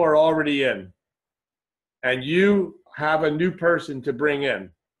people are already in, and you have a new person to bring in,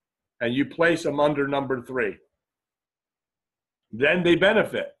 and you place them under number 3. Then they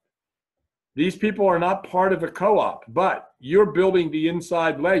benefit. These people are not part of a co-op, but you're building the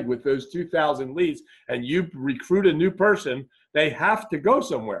inside leg with those 2,000 leads, and you recruit a new person. They have to go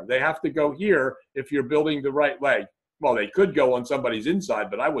somewhere. They have to go here if you're building the right leg. Well, they could go on somebody's inside,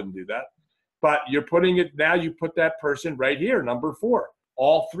 but I wouldn't do that. But you're putting it, now you put that person right here, number 4.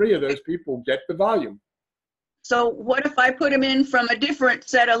 All 3 of those people get the volume. So what if I put them in from a different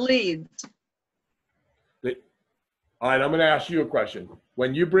set of leads? All right, I'm going to ask you a question.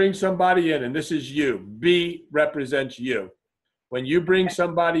 When you bring somebody in, and this is you, B represents you. When you bring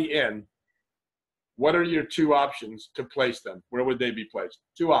somebody in, what are your 2 options to place them? Where would they be placed?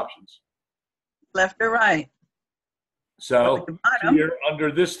 2 options. Left or right? So here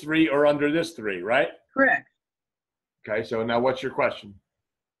under this 3 or under this 3, right? Correct. Okay, so now what's your question?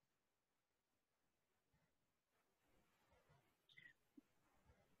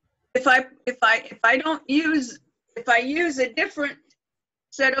 If I use a different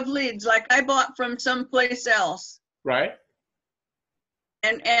set of leads, like I bought from someplace else, Right.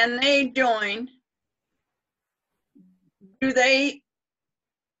 and they join, do they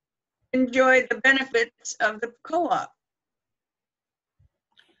enjoy the benefits of the co-op?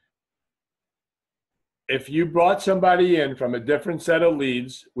 If you brought somebody in from a different set of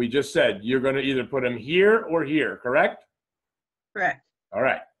leads, we just said you're going to either put them here or here, correct? Correct. All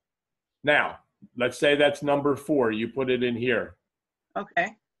right. Now, let's say that's number 4. You put it in here.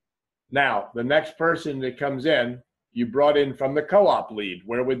 Okay. Now, the next person that comes in, you brought in from the co-op lead.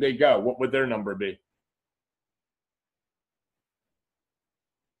 Where would they go? What would their number be?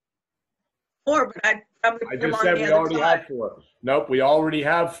 4, but I'd probably I put them just on said the we other already side. had 4. Nope, we already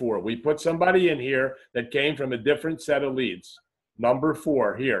have 4. We put somebody in here that came from a different set of leads. Number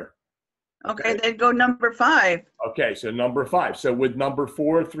 4 here. Okay, they'd go number 5. Okay, so number 5. So with number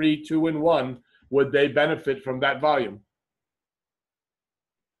 4, 3, 2, and 1, would they benefit from that volume?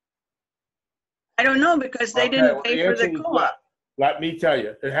 I don't know, because they Okay, didn't well, pay the for answer the is co-op. Let me tell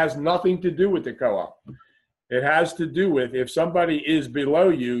you, it has nothing to do with the co-op. It has to do with if somebody is below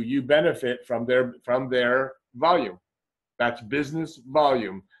you, you benefit from their volume. That's business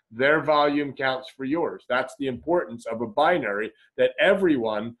volume. Their volume counts for yours. That's the importance of a binary, that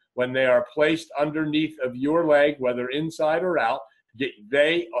everyone, when they are placed underneath of your leg, whether inside or out,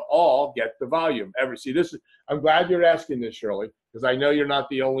 they all get the volume. I'm glad you're asking this, Shirley, because I know you're not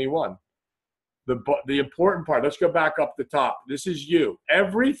the only one. The important part, let's go back up the top. This is you.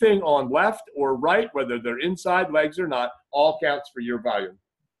 Everything on left or right, whether they're inside legs or not, all counts for your volume.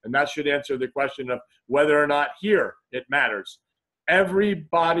 And that should answer the question of whether or not here it matters.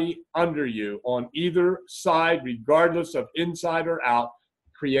 Everybody under you on either side, regardless of inside or out,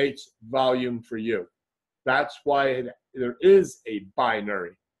 creates volume for you. That's why there is a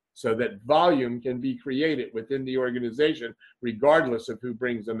binary, so that volume can be created within the organization, regardless of who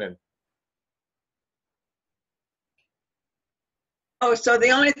brings them in. Oh, so the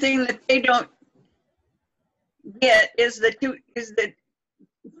only thing that they don't get is the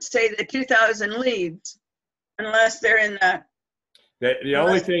 2,000 leads, unless they're in the. The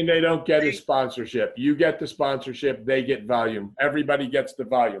only thing they don't get is sponsorship. You get the sponsorship, they get volume. Everybody gets the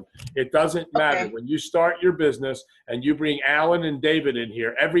volume. It doesn't matter. Okay. When you start your business and you bring Alan and David in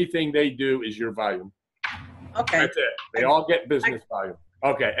here, everything they do is your volume. Okay. That's it. They all get business volume.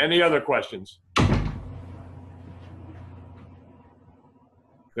 Okay, any other questions?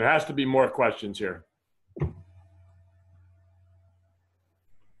 There has to be more questions here.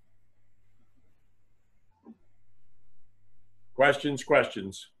 Questions.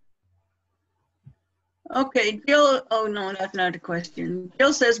 Okay, Jill. Oh no, that's not a question.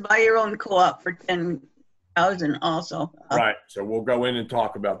 Jill says buy your own co-op for 10,000 also. Right, so we'll go in and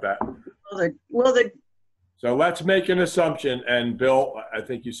talk about that. Will the So let's make an assumption, and Bill, I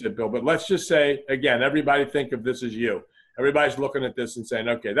think you said Bill, but let's just say, again, everybody think of this as you. Everybody's looking at this and saying,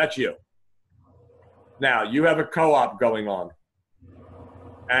 okay, that's you. Now, you have a co-op going on.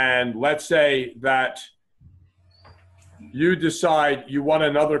 And let's say that you decide you want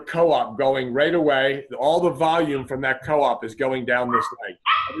another co-op going right away. All the volume from that co-op is going down this leg.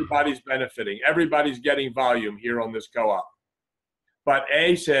 Everybody's benefiting. Everybody's getting volume here on this co-op. But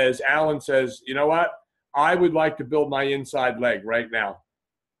Alan says, you know what? I would like to build my inside leg right now.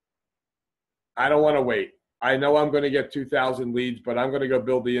 I don't want to wait. I know I'm going to get 2,000 leads, but I'm going to go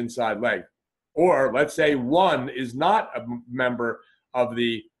build the inside leg. Or let's say one is not a member of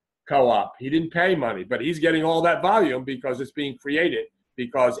the co-op. He didn't pay money, but he's getting all that volume because it's being created.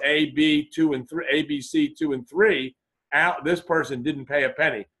 Because ABC 2 and 3, out, this person didn't pay a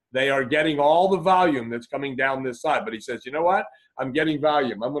penny. They are getting all the volume that's coming down this side. But he says, you know what? I'm getting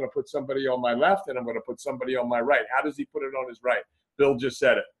volume. I'm going to put somebody on my left and I'm going to put somebody on my right. How does he put it on his right? Bill just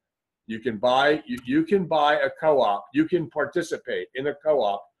said it. You can buy a co-op. You can participate in a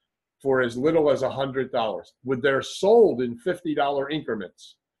co-op for as little as $100. They're sold in $50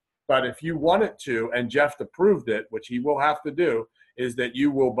 increments. But if you wanted to, and Jeff approved it, which he will have to do, is that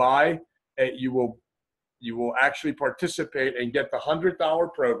you will actually participate and get the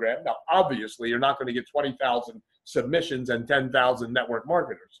 $100 program. Now, obviously, you're not going to get 20,000 submissions and 10,000 network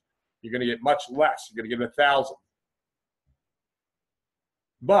marketers. You're going to get much less. You're going to get 1,000.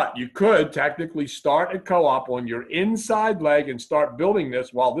 But you could technically start a co-op on your inside leg and start building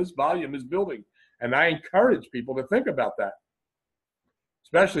this while this volume is building. And I encourage people to think about that,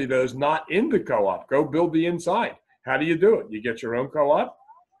 especially those not in the co-op. Go build the inside. How do you do it? You get your own co-op,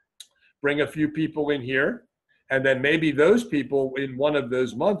 bring a few people in here, and then maybe those people in one of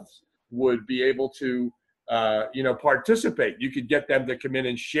those months would be able to participate. You could get them to come in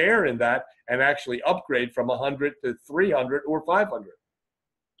and share in that and actually upgrade from 100 to 300 or 500.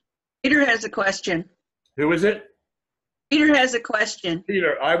 Peter has a question. Who is it? Peter has a question.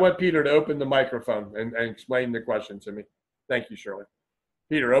 Peter, I want Peter to open the microphone and explain the question to me. Thank you, Shirley.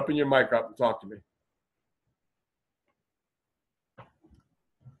 Peter, open your mic up and talk to me.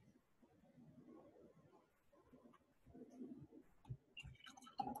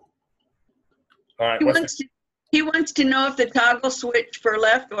 All right. He wants to know if the toggle switch for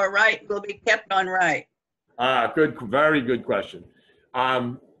left or right will be kept on right. Good, very good question.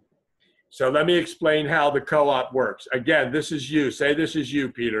 So let me explain how the co-op works. Again, this is you. Say this is you,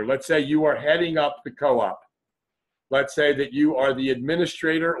 Peter. Let's say you are heading up the co-op. Let's say that you are the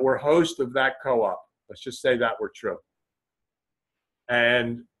administrator or host of that co-op. Let's just say that we're true.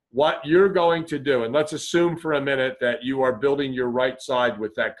 And what you're going to do, and let's assume for a minute that you are building your right side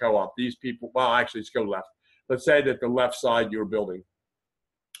with that co-op. These people, well, actually, let's go left. Let's say that the left side you're building.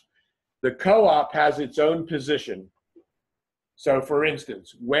 The co-op has its own position. So for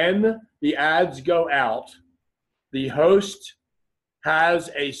instance, when the ads go out, the host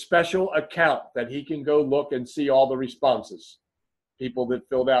has a special account that he can go look and see all the responses, people that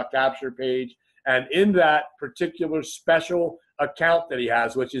filled out capture page. And in that particular special account that he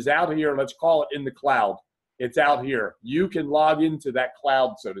has, which is out here, let's call it in the cloud. It's out here. You can log into that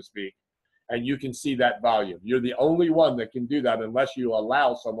cloud, so to speak, and you can see that volume. You're the only one that can do that unless you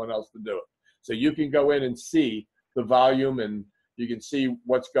allow someone else to do it. So you can go in and see the volume and you can see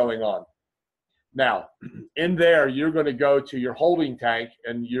what's going on. Now, in there, you're going to go to your holding tank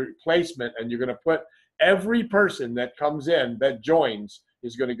and your placement, and you're going to put every person that comes in, that joins,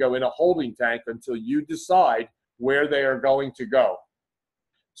 is going to go in a holding tank until you decide where they are going to go.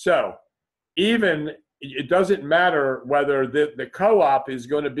 So even, it doesn't matter whether the co-op is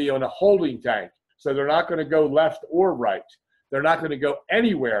going to be on a holding tank. So they're not going to go left or right. They're not going to go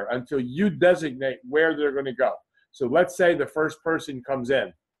anywhere until you designate where they're going to go. So let's say the first person comes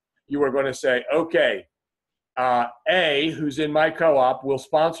in. You are going to say, okay, A, who's in my co-op, will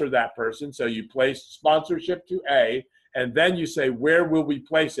sponsor that person. So you place sponsorship to A, and then you say, where will we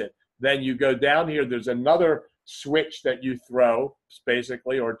place it? Then you go down here. There's another switch that you throw,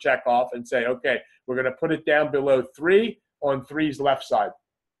 basically, or check off and say, okay, we're going to put it down below 3 on 3's left side.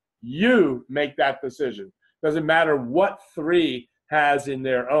 You make that decision. Doesn't matter what 3 has in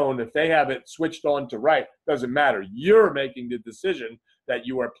their own. If they have it switched on to right, doesn't matter. You're making the decision that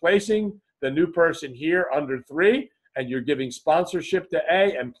you are placing the new person here under 3, and you're giving sponsorship to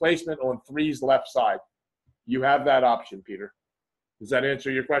A and placement on 3's left side. You have that option, Peter. Does that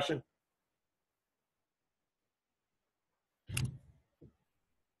answer your question?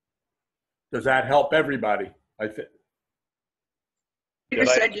 Does that help everybody? I think. Peter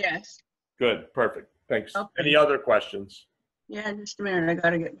said yes. Good, perfect. Thanks. Okay. Any other questions? Yeah, just a minute. I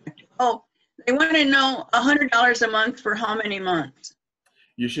got to get back. Oh, they want to know $100 a month for how many months?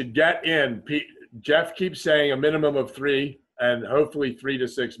 You should get in. Jeff keeps saying a minimum of 3 and hopefully 3 to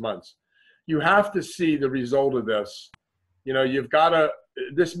 6 months. You have to see the result of this. You know, you've got to,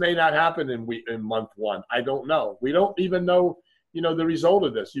 this may not happen in month 1. I don't know. We don't even know, you know, the result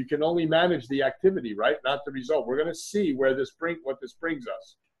of this. You can only manage the activity, right? Not the result. We're going to see what this brings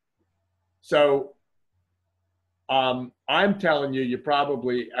us. So I'm telling you, you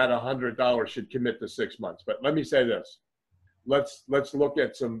probably at $100 should commit to 6 months. But let me say this. Let's look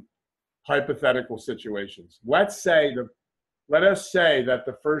at some hypothetical situations. Let us say that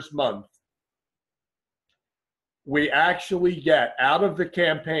the first month we actually get out of the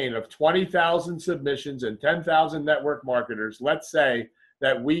campaign of 20,000 submissions and 10,000 network marketers, let's say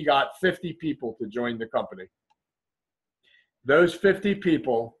that we got 50 people to join the company. Those 50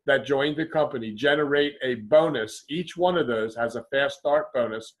 people that joined the company generate a bonus. Each one of those has a fast start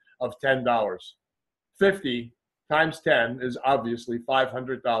bonus of $10. 50 times 10 is obviously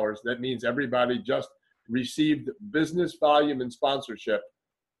 $500. That means everybody just received business volume and sponsorship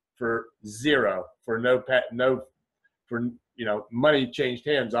for zero, for money changed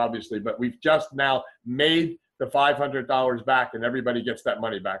hands, obviously, but we've just now made the $500 back and everybody gets that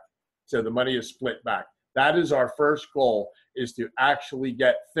money back. So the money is split back. That is our first goal, is to actually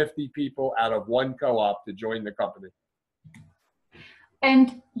get 50 people out of one co-op to join the company.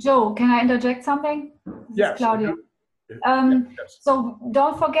 And Joe, can I interject something? Yes. Claudia. Yes. So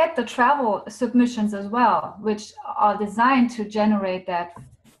don't forget the travel submissions as well, which are designed to generate that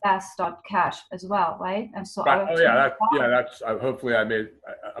fast start cash as well, right? And so right. That's hopefully I made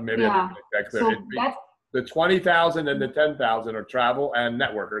maybe I didn't make that clear. So the 20,000 and the 10,000 are travel and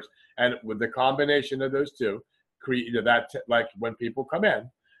networkers, and with the combination of those two, create that like when people come in,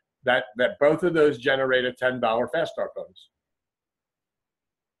 that both of those generate a $10 fast start bonus.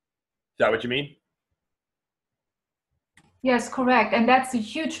 Is that what you mean? Yes, correct. And that's a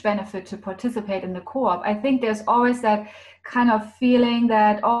huge benefit to participate in the co-op. I think there's always that kind of feeling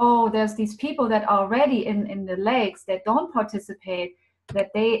that, oh, there's these people that are already in the lakes that don't participate, that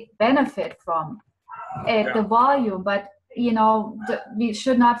they benefit from the volume. But, we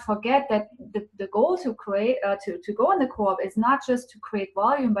should not forget that the goal to create, to go in the co-op is not just to create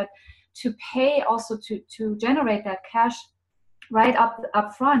volume, but to pay also to generate that cash right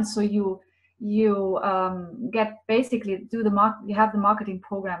up front. So you get basically you have the marketing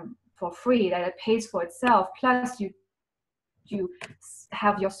program for free, that it pays for itself, plus you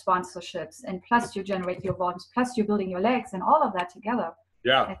have your sponsorships, and plus you generate your volumes, plus you're building your legs, and all of that together.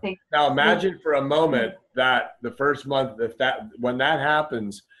 Yeah. I think. Now imagine for a moment that the first month, when that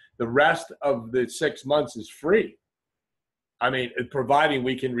happens, the rest of the 6 months is free. I mean, providing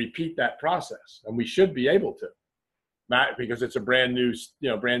we can repeat that process, and we should be able to. Because it's a brand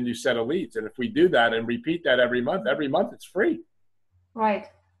new set of leads. And if we do that and repeat that every month it's free. Right.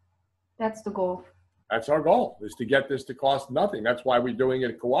 That's the goal. That's our goal, is to get this to cost nothing. That's why we're doing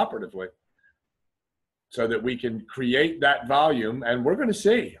it cooperatively, so that we can create that volume. And we're going to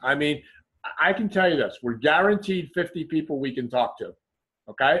see. I mean, I can tell you this, we're guaranteed 50 people we can talk to,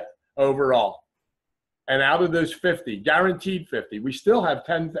 okay, overall. And out of those 50, guaranteed 50, we still have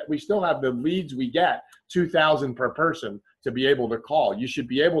the leads we get, 2,000 per person, to be able to call. You should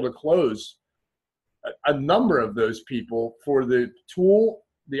be able to close a number of those people for the tool,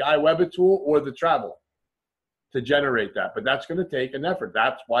 the iWebit tool, or the travel, to generate that. But that's going to take an effort.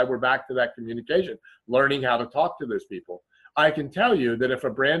 That's why we're back to that communication, learning how to talk to those people. I can tell you that if a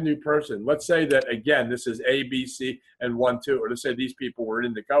brand new person, let's say that, again, this is A, B, C, and 1, 2, or let's say these people were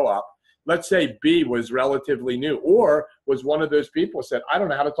in the co-op. Let's say B was relatively new, or was one of those people said, I don't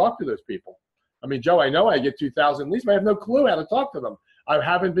know how to talk to those people. I mean, Joe, I know I get 2,000 leads, but I have no clue how to talk to them. I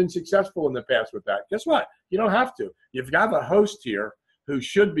haven't been successful in the past with that. Guess what? You don't have to. You've got a host here who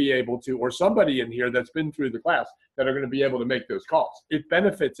should be able to, or somebody in here that's been through the class, that are going to be able to make those calls. It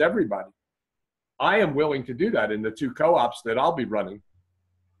benefits everybody. I am willing to do that in the 2 co-ops that I'll be running.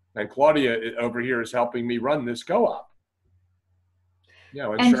 And Claudia over here is helping me run this co-op.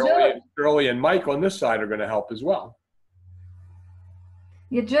 And Shirley and Mike on this side are going to help as well.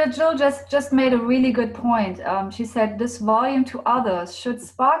 Yeah, Jill just made a really good point. She said this volume to others should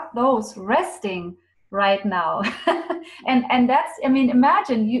spark those resting right now. and that's, I mean,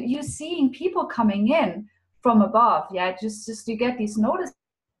 imagine you seeing people coming in from above. Yeah, just you get these notices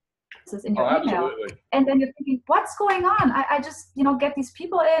in your email. Absolutely. And then you're thinking, what's going on? I just, get these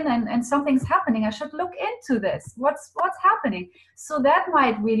people in and something's happening. I should look into this. What's happening? So that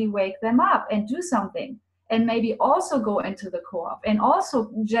might really wake them up and do something. And maybe also go into the co-op and also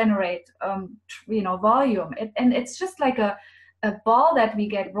generate, volume. And it's just like a ball that we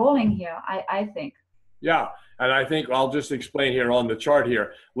get rolling here, I think. Yeah, and I think I'll just explain here on the chart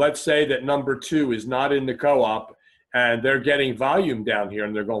here. Let's say that number 2 is not in the co-op and they're getting volume down here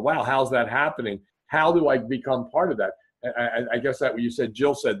and they're going, wow, how's that happening? How do I become part of that? I guess that what you said,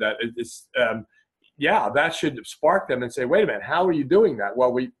 Jill said that. That should spark them and say, wait a minute, how are you doing that?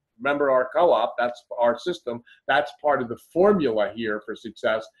 Well, we remember our co-op, that's our system. That's part of the formula here for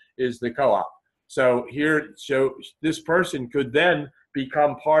success, is the co-op. So this person could then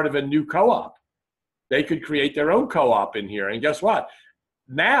become part of a new co-op. They could create their own co-op in here. And guess what?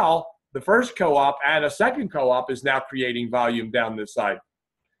 Now, the first co-op and a second co-op is now creating volume down this side.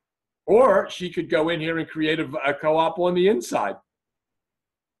 Or she could go in here and create a co-op on the inside,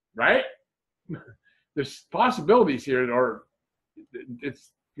 right? There's possibilities here, or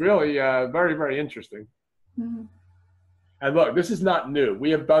it's really very, very interesting. Mm-hmm. And look, this is not new.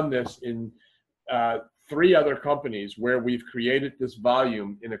 We have done this in 3 other companies where we've created this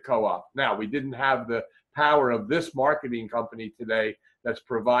volume in a co-op. Now, we didn't have the power of this marketing company today that's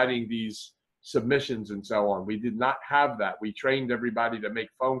providing these submissions and so on. We did not have that. We trained everybody to make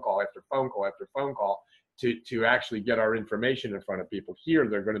phone call after phone call after phone call to actually get our information in front of people. Here,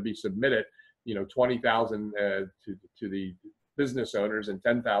 they're going to be submitted, 20,000 to the business owners and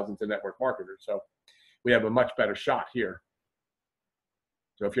 10,000 to network marketers. So we have a much better shot here.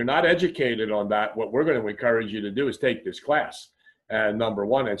 So if you're not educated on that, what we're going to encourage you to do is take this class, and number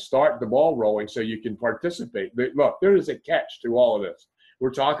one, and start the ball rolling so you can participate. Look, there is a catch to all of this.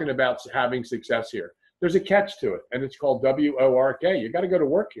 We're talking about having success here. There's a catch to it, and it's called WORK. You got to go to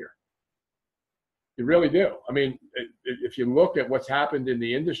work here. You really do. I mean, if you look at what's happened in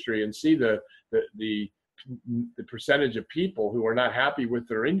the industry and see the percentage of people who are not happy with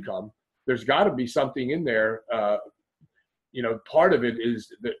their income, there's got to be something in there. Part of it is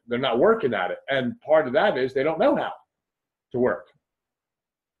that they're not working at it. And part of that is they don't know how to work.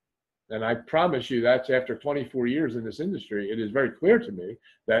 And I promise you that's after 24 years in this industry, it is very clear to me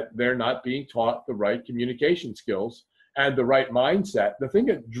that they're not being taught the right communication skills and the right mindset. The thing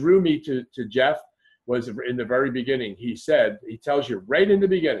that drew me to Jeff was in the very beginning. He tells you right in the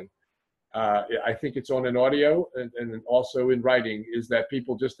beginning, I think it's on an audio and also in writing, is that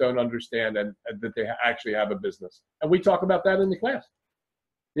people just don't understand and that they actually have a business. And we talk about that in the class.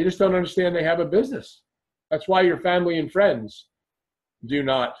 They just don't understand they have a business. That's why your family and friends do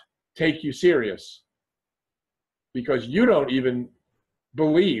not take you serious, because you don't even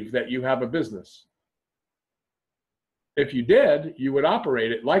believe that you have a business. If you did, you would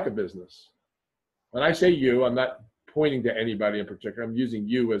operate it like a business. When I say you, I'm not pointing to anybody in particular. I'm using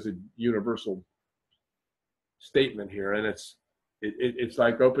you as a universal statement here. And it's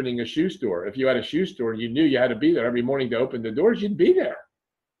like opening a shoe store. If you had a shoe store and you knew you had to be there every morning to open the doors, you'd be there.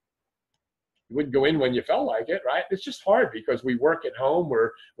 You wouldn't go in when you felt like it, right? It's just hard because we work at home.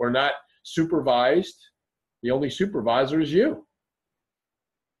 We're not supervised. The only supervisor is you.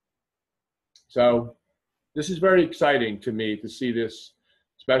 So this is very exciting to me to see this,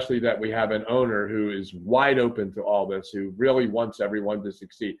 especially that we have an owner who is wide open to all this, who really wants everyone to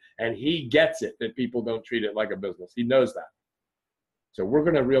succeed. And he gets it that people don't treat it like a business. He knows that. So we're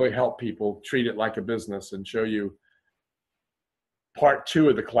going to really help people treat it like a business and show you part 2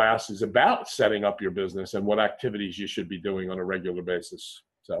 of the class is about setting up your business and what activities you should be doing on a regular basis.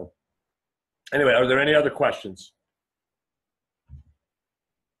 So anyway, are there any other questions?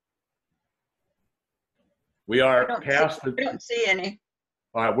 We are past I don't see any.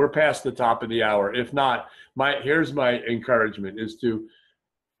 All right, we're past the top of the hour. If not, here's my encouragement is to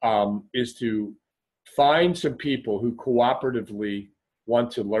find some people who cooperatively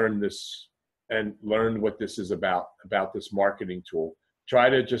want to learn this and learn what this is about this marketing tool. Try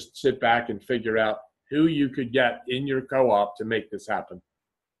to just sit back and figure out who you could get in your co-op to make this happen.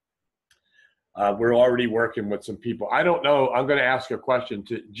 We're already working with some people. I don't know. I'm going to ask a question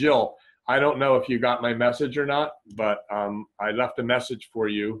to Jill. I don't know if you got my message or not, but I left a message for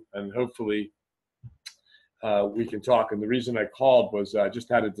you, and hopefully we can talk. And the reason I called was I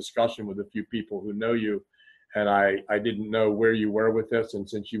just had a discussion with a few people who know you, and I didn't know where you were with this. And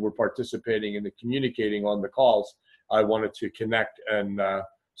since you were participating in the communicating on the calls, I wanted to connect and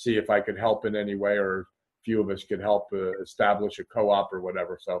see if I could help in any way, or a few of us could help establish a co-op or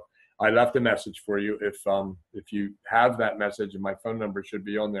whatever. So I left a message for you. If you have that message, and my phone number should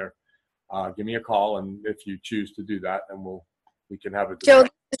be on there, give me a call, and if you choose to do that, and we can have a discussion.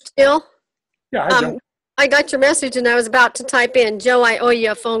 Joe, Jill? Yeah, hi, Joe. I got your message and I was about to type in, Joe, I owe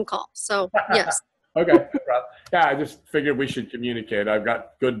you a phone call. So, yes. Okay, no problem. Yeah, I just figured we should communicate. I've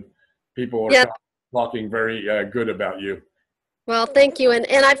got good people who are talking very good about you. Well, thank you. And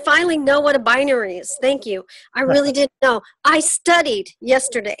I finally know what a binary is. Thank you. I really didn't know. I studied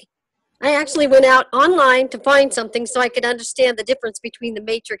yesterday. I actually went out online to find something so I could understand the difference between the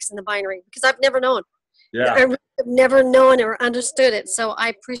matrix and the binary, because I've never known. Yeah. I really have never known or understood it. So I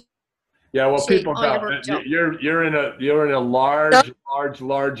appreciate. Yeah, well, people don't. You're in a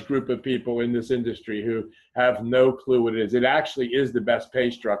large group of people in this industry who have no clue what it is. It actually is the best pay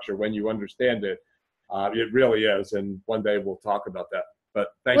structure when you understand it. It really is, and one day we'll talk about that. But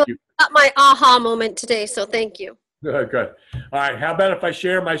thank you. Got my aha moment today, so thank you. Good. All right. How about if I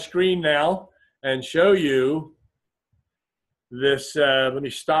share my screen now and show you this? Let me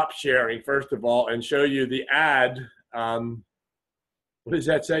stop sharing first of all and show you the ad. What does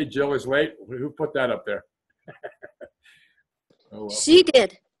that say? Jill is late? Who put that up there? Oh, well. She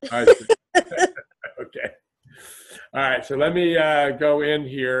did. I see. Okay. All right. So let me go in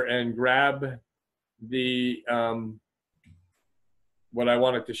here and grab the what I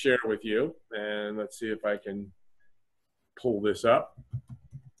wanted to share with you. And let's see if I can pull this up.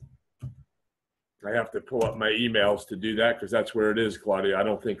 I have to pull up my emails to do that because that's where it is, Claudia. I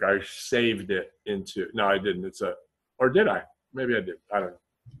don't think I saved it into, no, I didn't. It's a, or did I? Maybe I did. I don't know.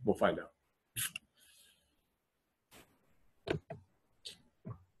 We'll find out.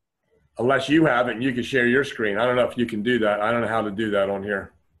 Unless you have it and you can share your screen. I don't know if you can do that. I don't know how to do that on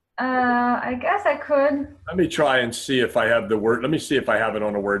here. I guess I could. Let me try and see if I have the Word. Let me see if I have it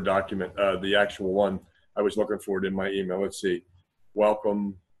on a Word document, the actual one. I was looking for it in my email. Let's see.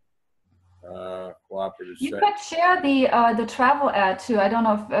 Welcome. Cooperative. You could share the travel ad too. I don't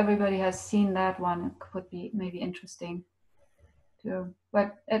know if everybody has seen that one. It could be maybe interesting too.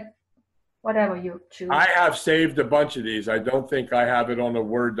 But whatever you choose. I have saved a bunch of these. I don't think I have it on a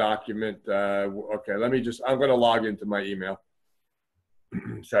Word document. Okay, let me just, I'm going to log into my email.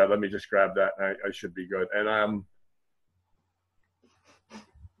 So let me just grab that. I should be good. And all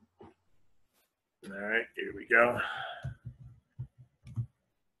right, here we go.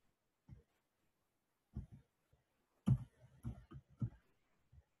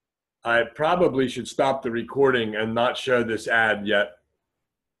 I probably should stop the recording and not show this ad yet.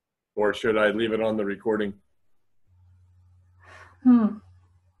 Or should I leave it on the recording? Not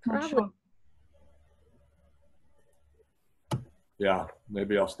sure. Yeah,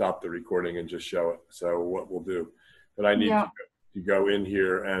 maybe I'll stop the recording and just show it. So what we'll do. But I need to go in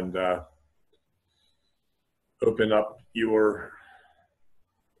here and open up your...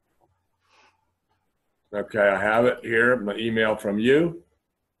 Okay, I have it here, my email from you.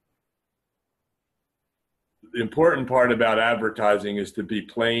 The important part about advertising is to be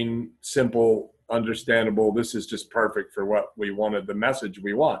plain, simple, understandable. This is just perfect for what we wanted, the message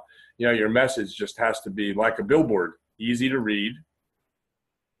we want. You know, your message just has to be like a billboard, easy to read.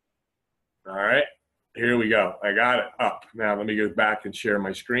 All right, here we go. I got it up. Now let me go back and share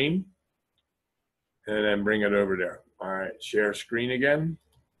my screen and then bring it over there. All right, share screen again.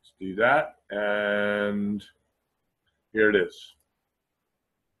 Let's do that. And here it is.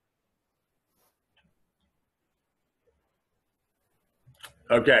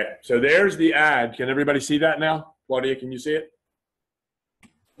 Okay, so there's the ad. Can everybody see that now? Claudia, can you see it?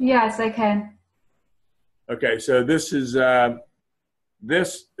 Yes, I can. Okay, so this is, if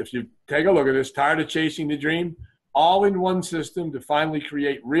you take a look at this, tired of chasing the dream, all-in-one system to finally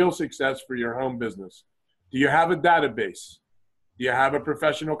create real success for your home business. Do you have a database? Do you have a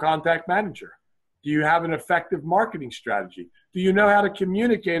professional contact manager? Do you have an effective marketing strategy? Do you know how to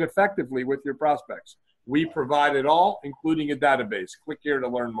communicate effectively with your prospects? We provide it all, including a database. Click here to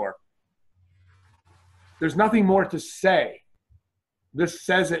learn more. There's nothing more to say. This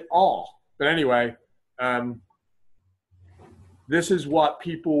says it all. But anyway, this is what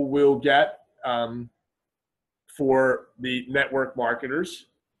people will get for the network marketers.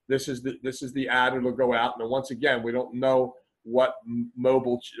 This is the ad. It'll go out. And once again, we don't know what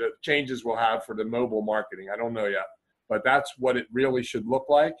mobile changes we'll have for the mobile marketing. I don't know yet. But that's what it really should look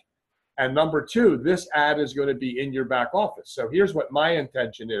like. And number two, this ad is going to be in your back office. So here's what my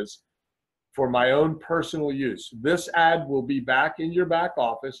intention is for my own personal use. This ad will be back in your back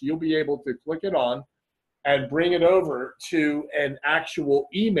office. You'll be able to click it on and bring it over to an actual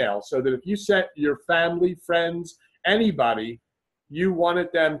email so that if you sent your family, friends, anybody, you wanted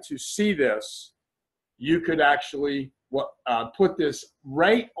them to see this, you could actually put this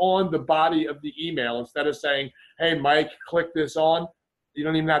right on the body of the email instead of saying, hey, Mike, click this on. You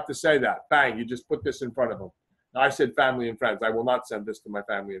don't even have to say that. Bang, you just put this in front of them. Now, I said family and friends. I will not send this to my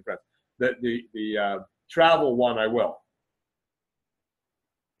family and friends. The travel one, I will.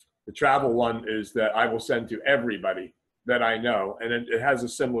 The travel one is that I will send to everybody that I know, and it has a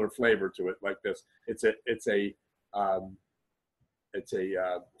similar flavor to it, like this. It's a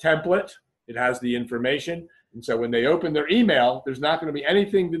template. It has the information, and so when they open their email, there's not going to be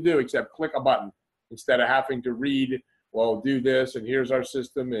anything to do except click a button instead of having to read. Well, do this, and here's our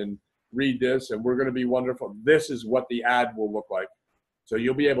system, and read this, and we're going to be wonderful. This is what the ad will look like. So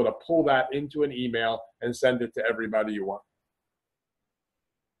you'll be able to pull that into an email and send it to everybody you want.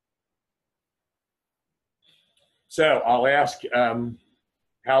 So I'll ask,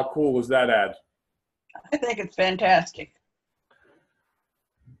 how cool is that ad? I think it's fantastic.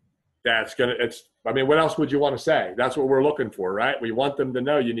 I mean, what else would you want to say? That's what we're looking for, right? We want them to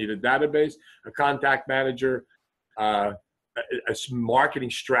know you need a database, a contact manager, a marketing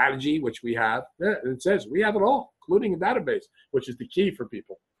strategy, which we have. Yeah, it says we have it all, including a database, which is the key for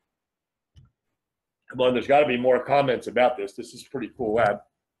people. Come on, there's got to be more comments about this. This is a pretty cool ad.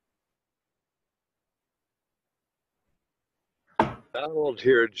 Donald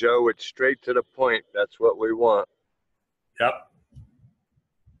here, Joe. It's straight to the point. That's what we want. Yep.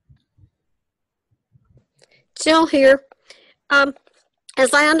 Jill here.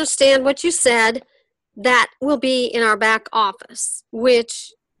 As I understand what you said, that will be in our back office,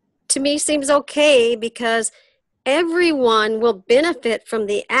 which to me seems okay because everyone will benefit from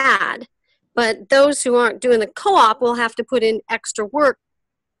the ad, but those who aren't doing the co-op will have to put in extra work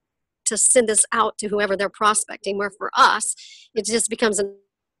to send this out to whoever they're prospecting, where for us, it just becomes an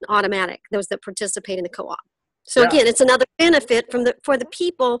automatic, those that participate in the co-op. So again, it's another benefit for the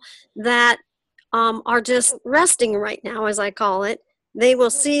people that are just resting right now, as I call it. They will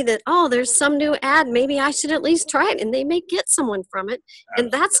see that, oh, there's some new ad. Maybe I should at least try it, and they may get someone from it,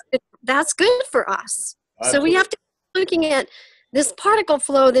 and that's good for us. Absolutely. So we have to be looking at this particle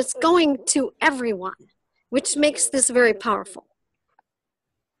flow that's going to everyone, which makes this very powerful.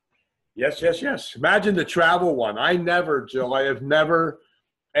 Yes, yes, yes. Imagine the travel one. I have never,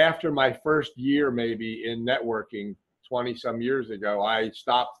 after my first year maybe in networking 20-some years ago, I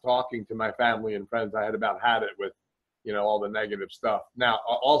stopped talking to my family and friends. I had about had it with, all the negative stuff. Now,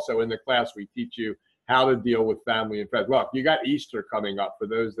 also in the class, we teach you how to deal with family and friends. Look, you got Easter coming up for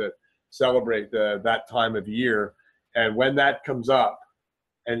those that celebrate that time of year. And when that comes up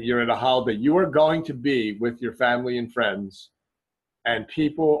and you're at a holiday, you are going to be with your family and friends, and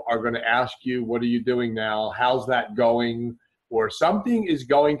people are going to ask you, what are you doing now? How's that going? Or something is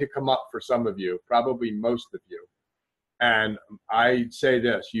going to come up for some of you, probably most of you. And I say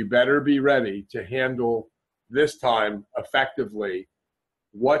this, you better be ready to handle this time effectively.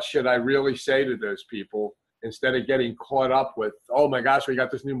 What should I really say to those people instead of getting caught up with, oh my gosh, we got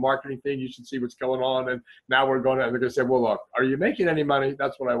this new marketing thing, you should see what's going on, and now they're going to say, well, look, are you making any money?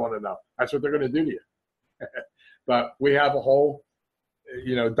 That's what I want to know. That's what they're going to do to you. But we have a whole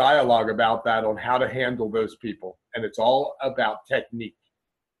dialogue about that on how to handle those people, and it's all about technique.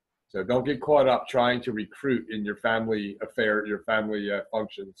 So don't get caught up trying to recruit in your family affair, your family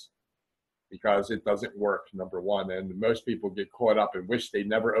functions, because it doesn't work, number one. And most people get caught up and wish they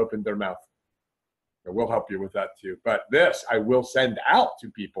never opened their mouth. And we'll help you with that too. But this I will send out to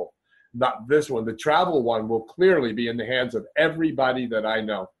people. Not this one. The travel one will clearly be in the hands of everybody that I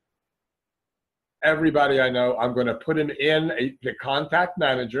know. Everybody I know, I'm going to put them in the contact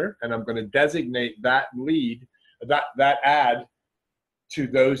manager, and I'm going to designate that lead, that ad to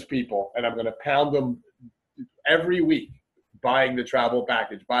those people. And I'm going to pound them every week, buying the travel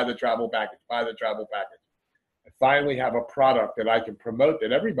package, buy the travel package, buy the travel package. I finally have a product that I can promote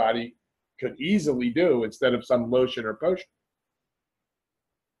that everybody could easily do instead of some lotion or potion.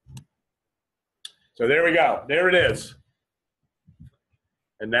 So there we go. There it is.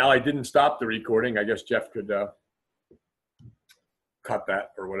 And now I didn't stop the recording. I guess Jeff could cut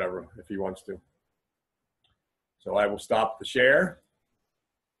that or whatever if he wants to. So I will stop the share.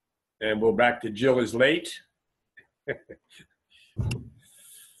 And we'll back to Jill is late.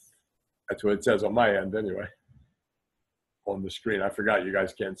 That's what it says on my end anyway. On the screen. I forgot you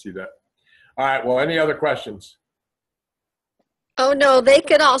guys can't see that. All right. Well, any other questions? Oh, no, they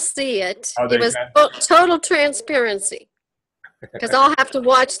could all see it. Oh, it was total transparency. Because I'll have to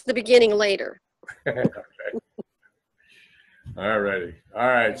watch the beginning later. Okay. All righty. All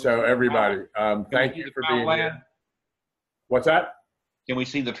right. So everybody, thank you for being here. What's that? Can we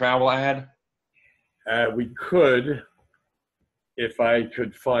see the travel ad? We could, if I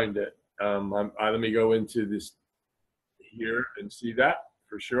could find it. Let me go into this here and see that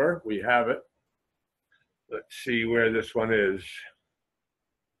for sure. We have it. Let's see where this one is.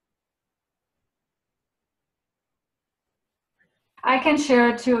 I can share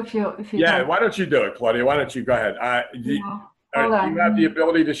it too if you Yeah, don't. Why don't you do it, Claudia? Why don't you go ahead? Do you have the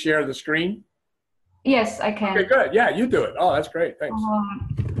ability to share the screen? Yes, I can. Okay, good. Yeah, you do it. Oh, that's great. Thanks.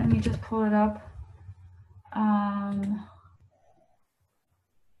 Let me just pull it up. 1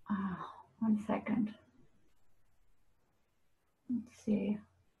 second. Let's see.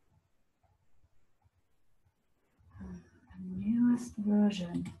 The newest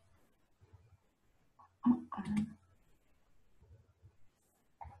version.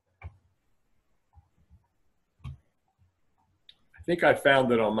 I think I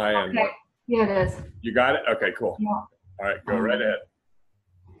found it on my end. Okay, here it is. You got it? Okay, cool. Yeah. All right, go right ahead.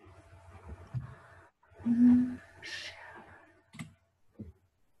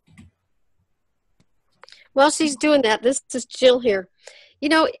 While she's doing that, this is Jill here.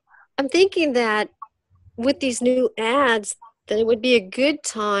 I'm thinking that with these new ads, that it would be a good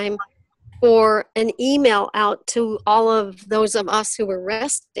time for an email out to all of those of us who were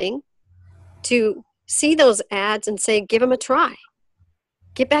resting to see those ads and say, give them a try.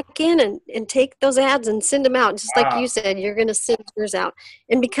 Get back in and take those ads and send them out. Just like you said, you're going to send yours out.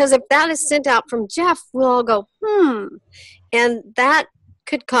 And because if that is sent out from Jeff, we'll all go, and that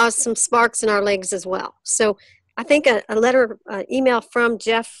could cause some sparks in our legs as well. So I think a letter, email from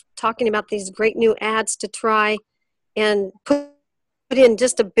Jeff talking about these great new ads to try and put in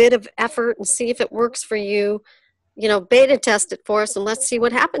just a bit of effort and see if it works for you. You know, beta test it for us and let's see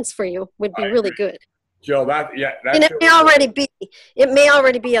what happens for you would be really good. Joe, and it may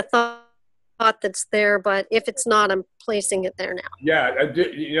already be a thought that's there, but if it's not, I'm placing it there now. Yeah,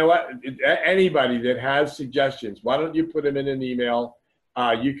 you know what? Anybody that has suggestions, why don't you put them in an email?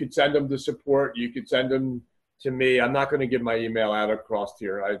 You could send them to support. You could send them to me. I'm not going to give my email out across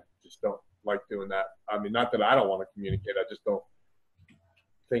here. I just don't like doing that. I mean, not that I don't want to communicate. I just don't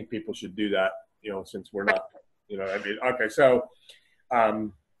think people should do that, you know, since we're not, you know, I mean, okay, so,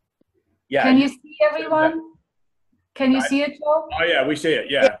 yeah. Can you see everyone? Can you see it, Joe? Oh yeah, we see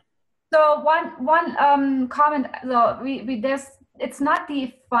it. Yeah. So one comment. So it's not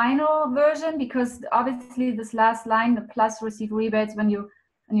the final version because obviously this last line, the plus receive rebates when you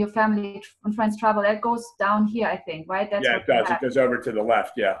and your family and friends travel, that goes down here, I think, right? That's yeah, it does. It goes over to the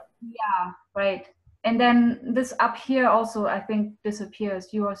left. Yeah. Yeah. Right. And then this up here also, I think,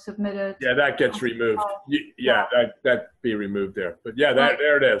 disappears. You are submitted. Yeah, that gets removed. Yeah, that be removed there. But yeah,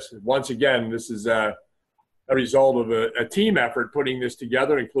 there it is. Once again, this is a result of a team effort putting this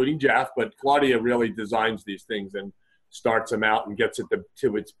together, including Jeff. But Claudia really designs these things and starts them out and gets it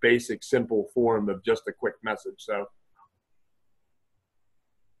to its basic, simple form of just a quick message. So.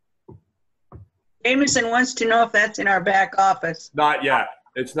 Jameson wants to know if that's in our back office. Not yet.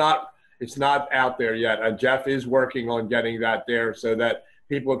 It's not out there yet. Jeff is working on getting that there so that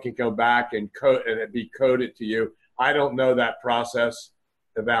people can go back and code and it be coded to you. I don't know that process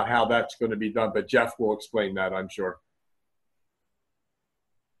about how that's going to be done, but Jeff will explain that, I'm sure.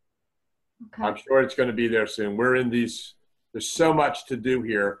 Okay. I'm sure it's going to be there soon. We're in these, there's so much to do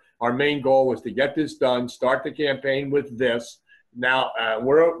here. Our main goal was to get this done, start the campaign with this. Now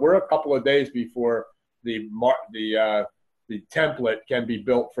we're a couple of days before the template can be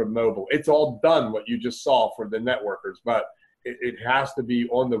built from mobile. It's all done, what you just saw for the networkers, but it has to be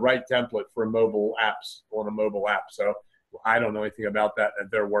on the right template for mobile apps, on a mobile app. So I don't know anything about that, and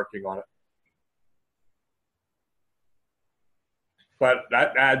they're working on it. But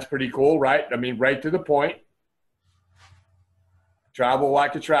that ad's pretty cool, right? I mean, right to the point. Travel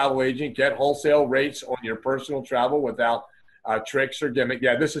like a travel agent. Get wholesale rates on your personal travel without tricks or gimmicks.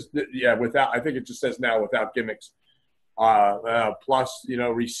 Yeah, this is, yeah, without, I think it just says now without gimmicks. Plus, you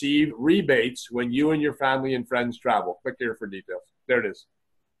know, receive rebates when you and your family and friends travel. Click here for details. There it is.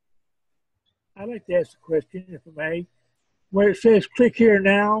 I'd like to ask a question, if I may. Where it says click here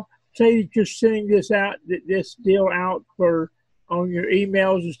now, say that you're sending this out, this deal out for on your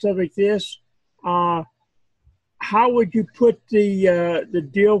emails and stuff like this. How would you put the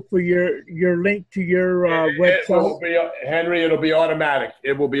deal for your link to your website? It will be, Henry, it'll be automatic.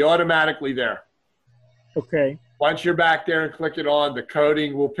 It will be automatically there. Okay. Once you're back there and click it on, the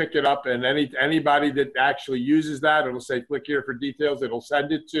coding will pick it up, and anybody that actually uses that, it'll say click here for details. It'll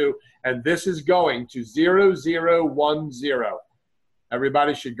send it to, and this is going to 0010.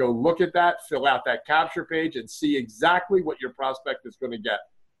 Everybody should go look at that, fill out that capture page, and see exactly what your prospect is going to get.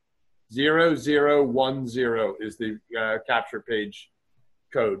 0010 is the capture page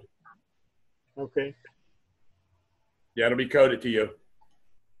code. Okay. Yeah, it'll be coded to you.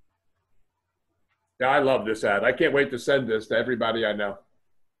 Yeah, I love this ad. I can't wait to send this to everybody I know.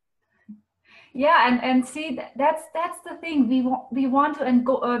 Yeah, and see, that's the thing we want to, and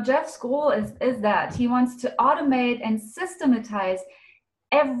Jeff's goal is that he wants to automate and systematize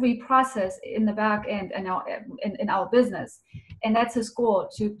every process in the back end and in our business, and that's his goal,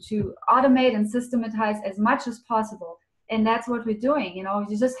 to automate and systematize as much as possible. And that's what we're doing. You know,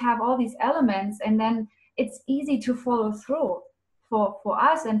 you just have all these elements, and then it's easy to follow through for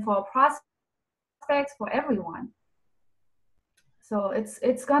us and for our prospects, for everyone. So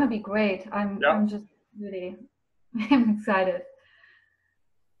it's gonna be great. I'm just really I'm excited.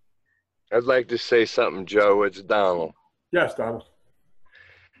 I'd like to say something, Joe. It's Donald. Yes, Donald.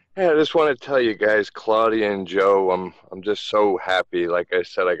 Yeah, I just want to tell you guys, Claudia and Joe, I'm just so happy. Like I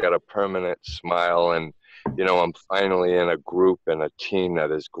said, I got a permanent smile, and you know, I'm finally in a group and a team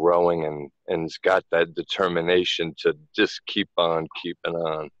that is growing and's got that determination to just keep on keeping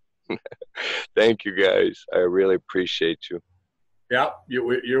on. Thank you, guys. I really appreciate you. Yeah,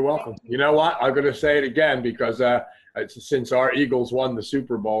 you're welcome. You know what? I'm going to say it again because since our Eagles won the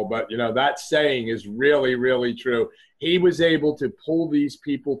Super Bowl, but you know that saying is really, really true. He was able to pull these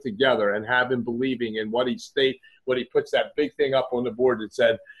people together and have them believing in what he puts that big thing up on the board that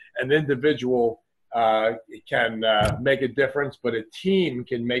said an individual can make a difference, but a team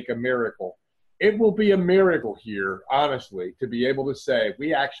can make a miracle. It will be a miracle here, honestly, to be able to say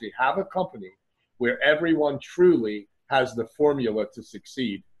we actually have a company where everyone truly has the formula to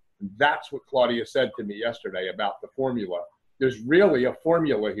succeed. And that's what Claudia said to me yesterday about the formula. There's really a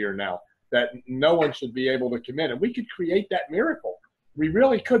formula here now that no one should be able to come in. And we could create that miracle. We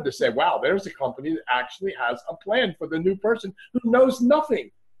really could, to say, wow, there's a company that actually has a plan for the new person who knows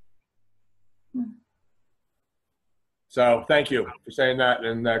nothing. So thank you for saying that.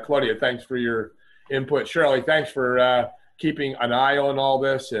 And Claudia, thanks for your input. Shirley, thanks for keeping an eye on all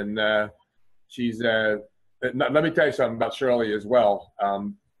this. And she's let me tell you something about Shirley as well.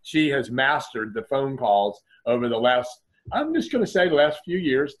 She has mastered the phone calls over the last, I'm just going to say the last few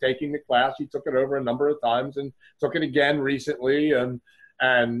years, taking the class. She took it over a number of times and took it again recently.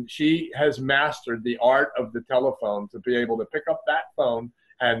 And she has mastered the art of the telephone to be able to pick up that phone.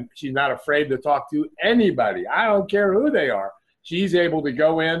 And she's not afraid to talk to anybody. I don't care who they are. She's able to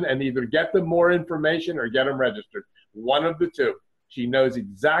go in and either get them more information or get them registered. One of the two. She knows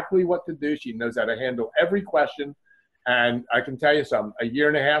exactly what to do. She knows how to handle every question. And I can tell you something, a year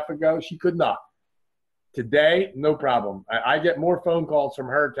and a half ago, she could not. Today, no problem. I get more phone calls from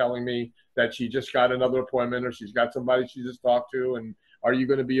her telling me that she just got another appointment or she's got somebody she just talked to and are you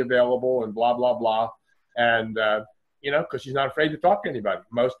going to be available and blah, blah, blah. And, you know, because she's not afraid to talk to anybody.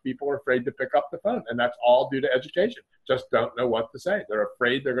 Most people are afraid to pick up the phone, and that's all due to education. Just don't know what to say. They're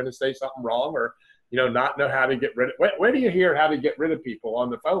afraid they're going to say something wrong or, you know, not know how to get rid of. Where do you hear how to get rid of people on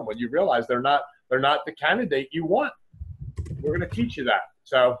the phone when you realize they're not the candidate you want? We're going to teach you that.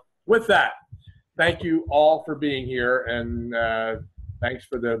 So with that, thank you all for being here, and thanks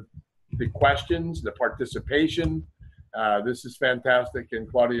for the questions, the participation. This is fantastic. And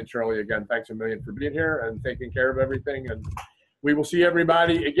Claudia and Shirley, again, thanks a million for being here and taking care of everything. And we will see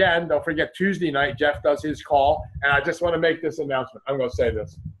everybody again. Don't forget Tuesday night, Jeff does his call. And I just want to make this announcement. I'm going to say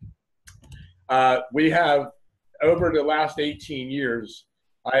this. We have, over the last 18 years,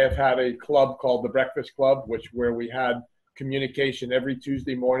 I have had a club called the Breakfast Club, where we had communication every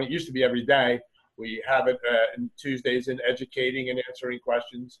Tuesday morning. It used to be every day. We have it Tuesdays in educating and answering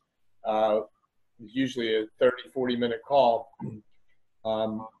questions. Usually a 30-40-minute call.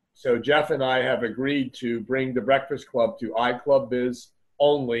 So Jeff and I have agreed to bring the Breakfast Club to iClub Biz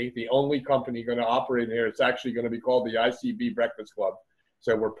only, the only company going to operate here. It's actually going to be called the ICB Breakfast Club.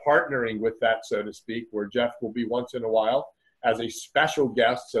 So we're partnering with that, so to speak, where Jeff will be once in a while as a special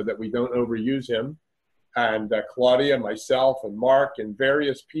guest so that we don't overuse him. And Claudia, myself, and Mark, and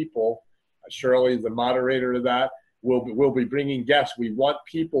various people, Shirley, the moderator of that, we'll be bringing guests. We want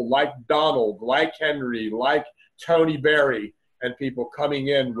people like Donald, like Henry, like Tony Berry, and people coming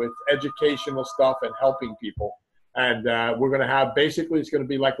in with educational stuff and helping people. And we're going to have, basically, it's going to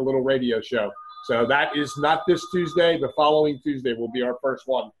be like a little radio show. So that is not this Tuesday. The following Tuesday will be our first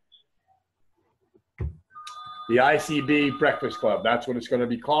one. The ICB Breakfast Club. That's what it's going to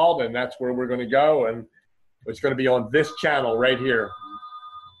be called, and that's where we're going to go. And it's going to be on this channel right here.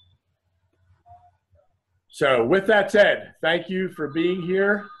 So with that said, thank you for being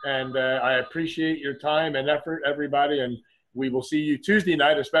here, and I appreciate your time and effort, everybody, and we will see you Tuesday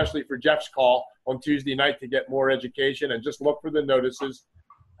night, especially for Jeff's call on Tuesday night to get more education, and just look for the notices.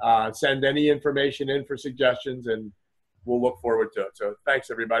 Send any information in for suggestions, and we'll look forward to it. So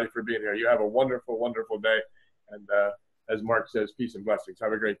thanks, everybody, for being here. You have a wonderful, wonderful day, and as Mark says, peace and blessings.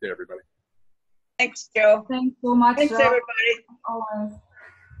 Have a great day, everybody. Thanks, Joe. Thanks so much. Thanks, Joe. everybody. Always.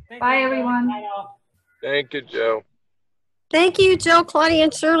 Bye, everyone. Bye, all. Thank you, Joe. Thank you, Joe, Claudia,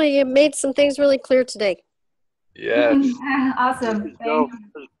 and Shirley. You made some things really clear today. Yes. Awesome. Joe.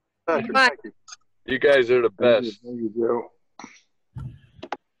 Thank you. Bye. You guys are the best. Thank you, Joe.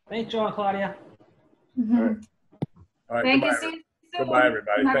 Thanks, Joe and Claudia. Mhm. All right, Thank you. goodbye, See you soon. goodbye,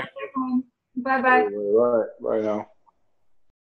 everybody. Have a Thank you. good one. Bye-bye. All right. Bye now.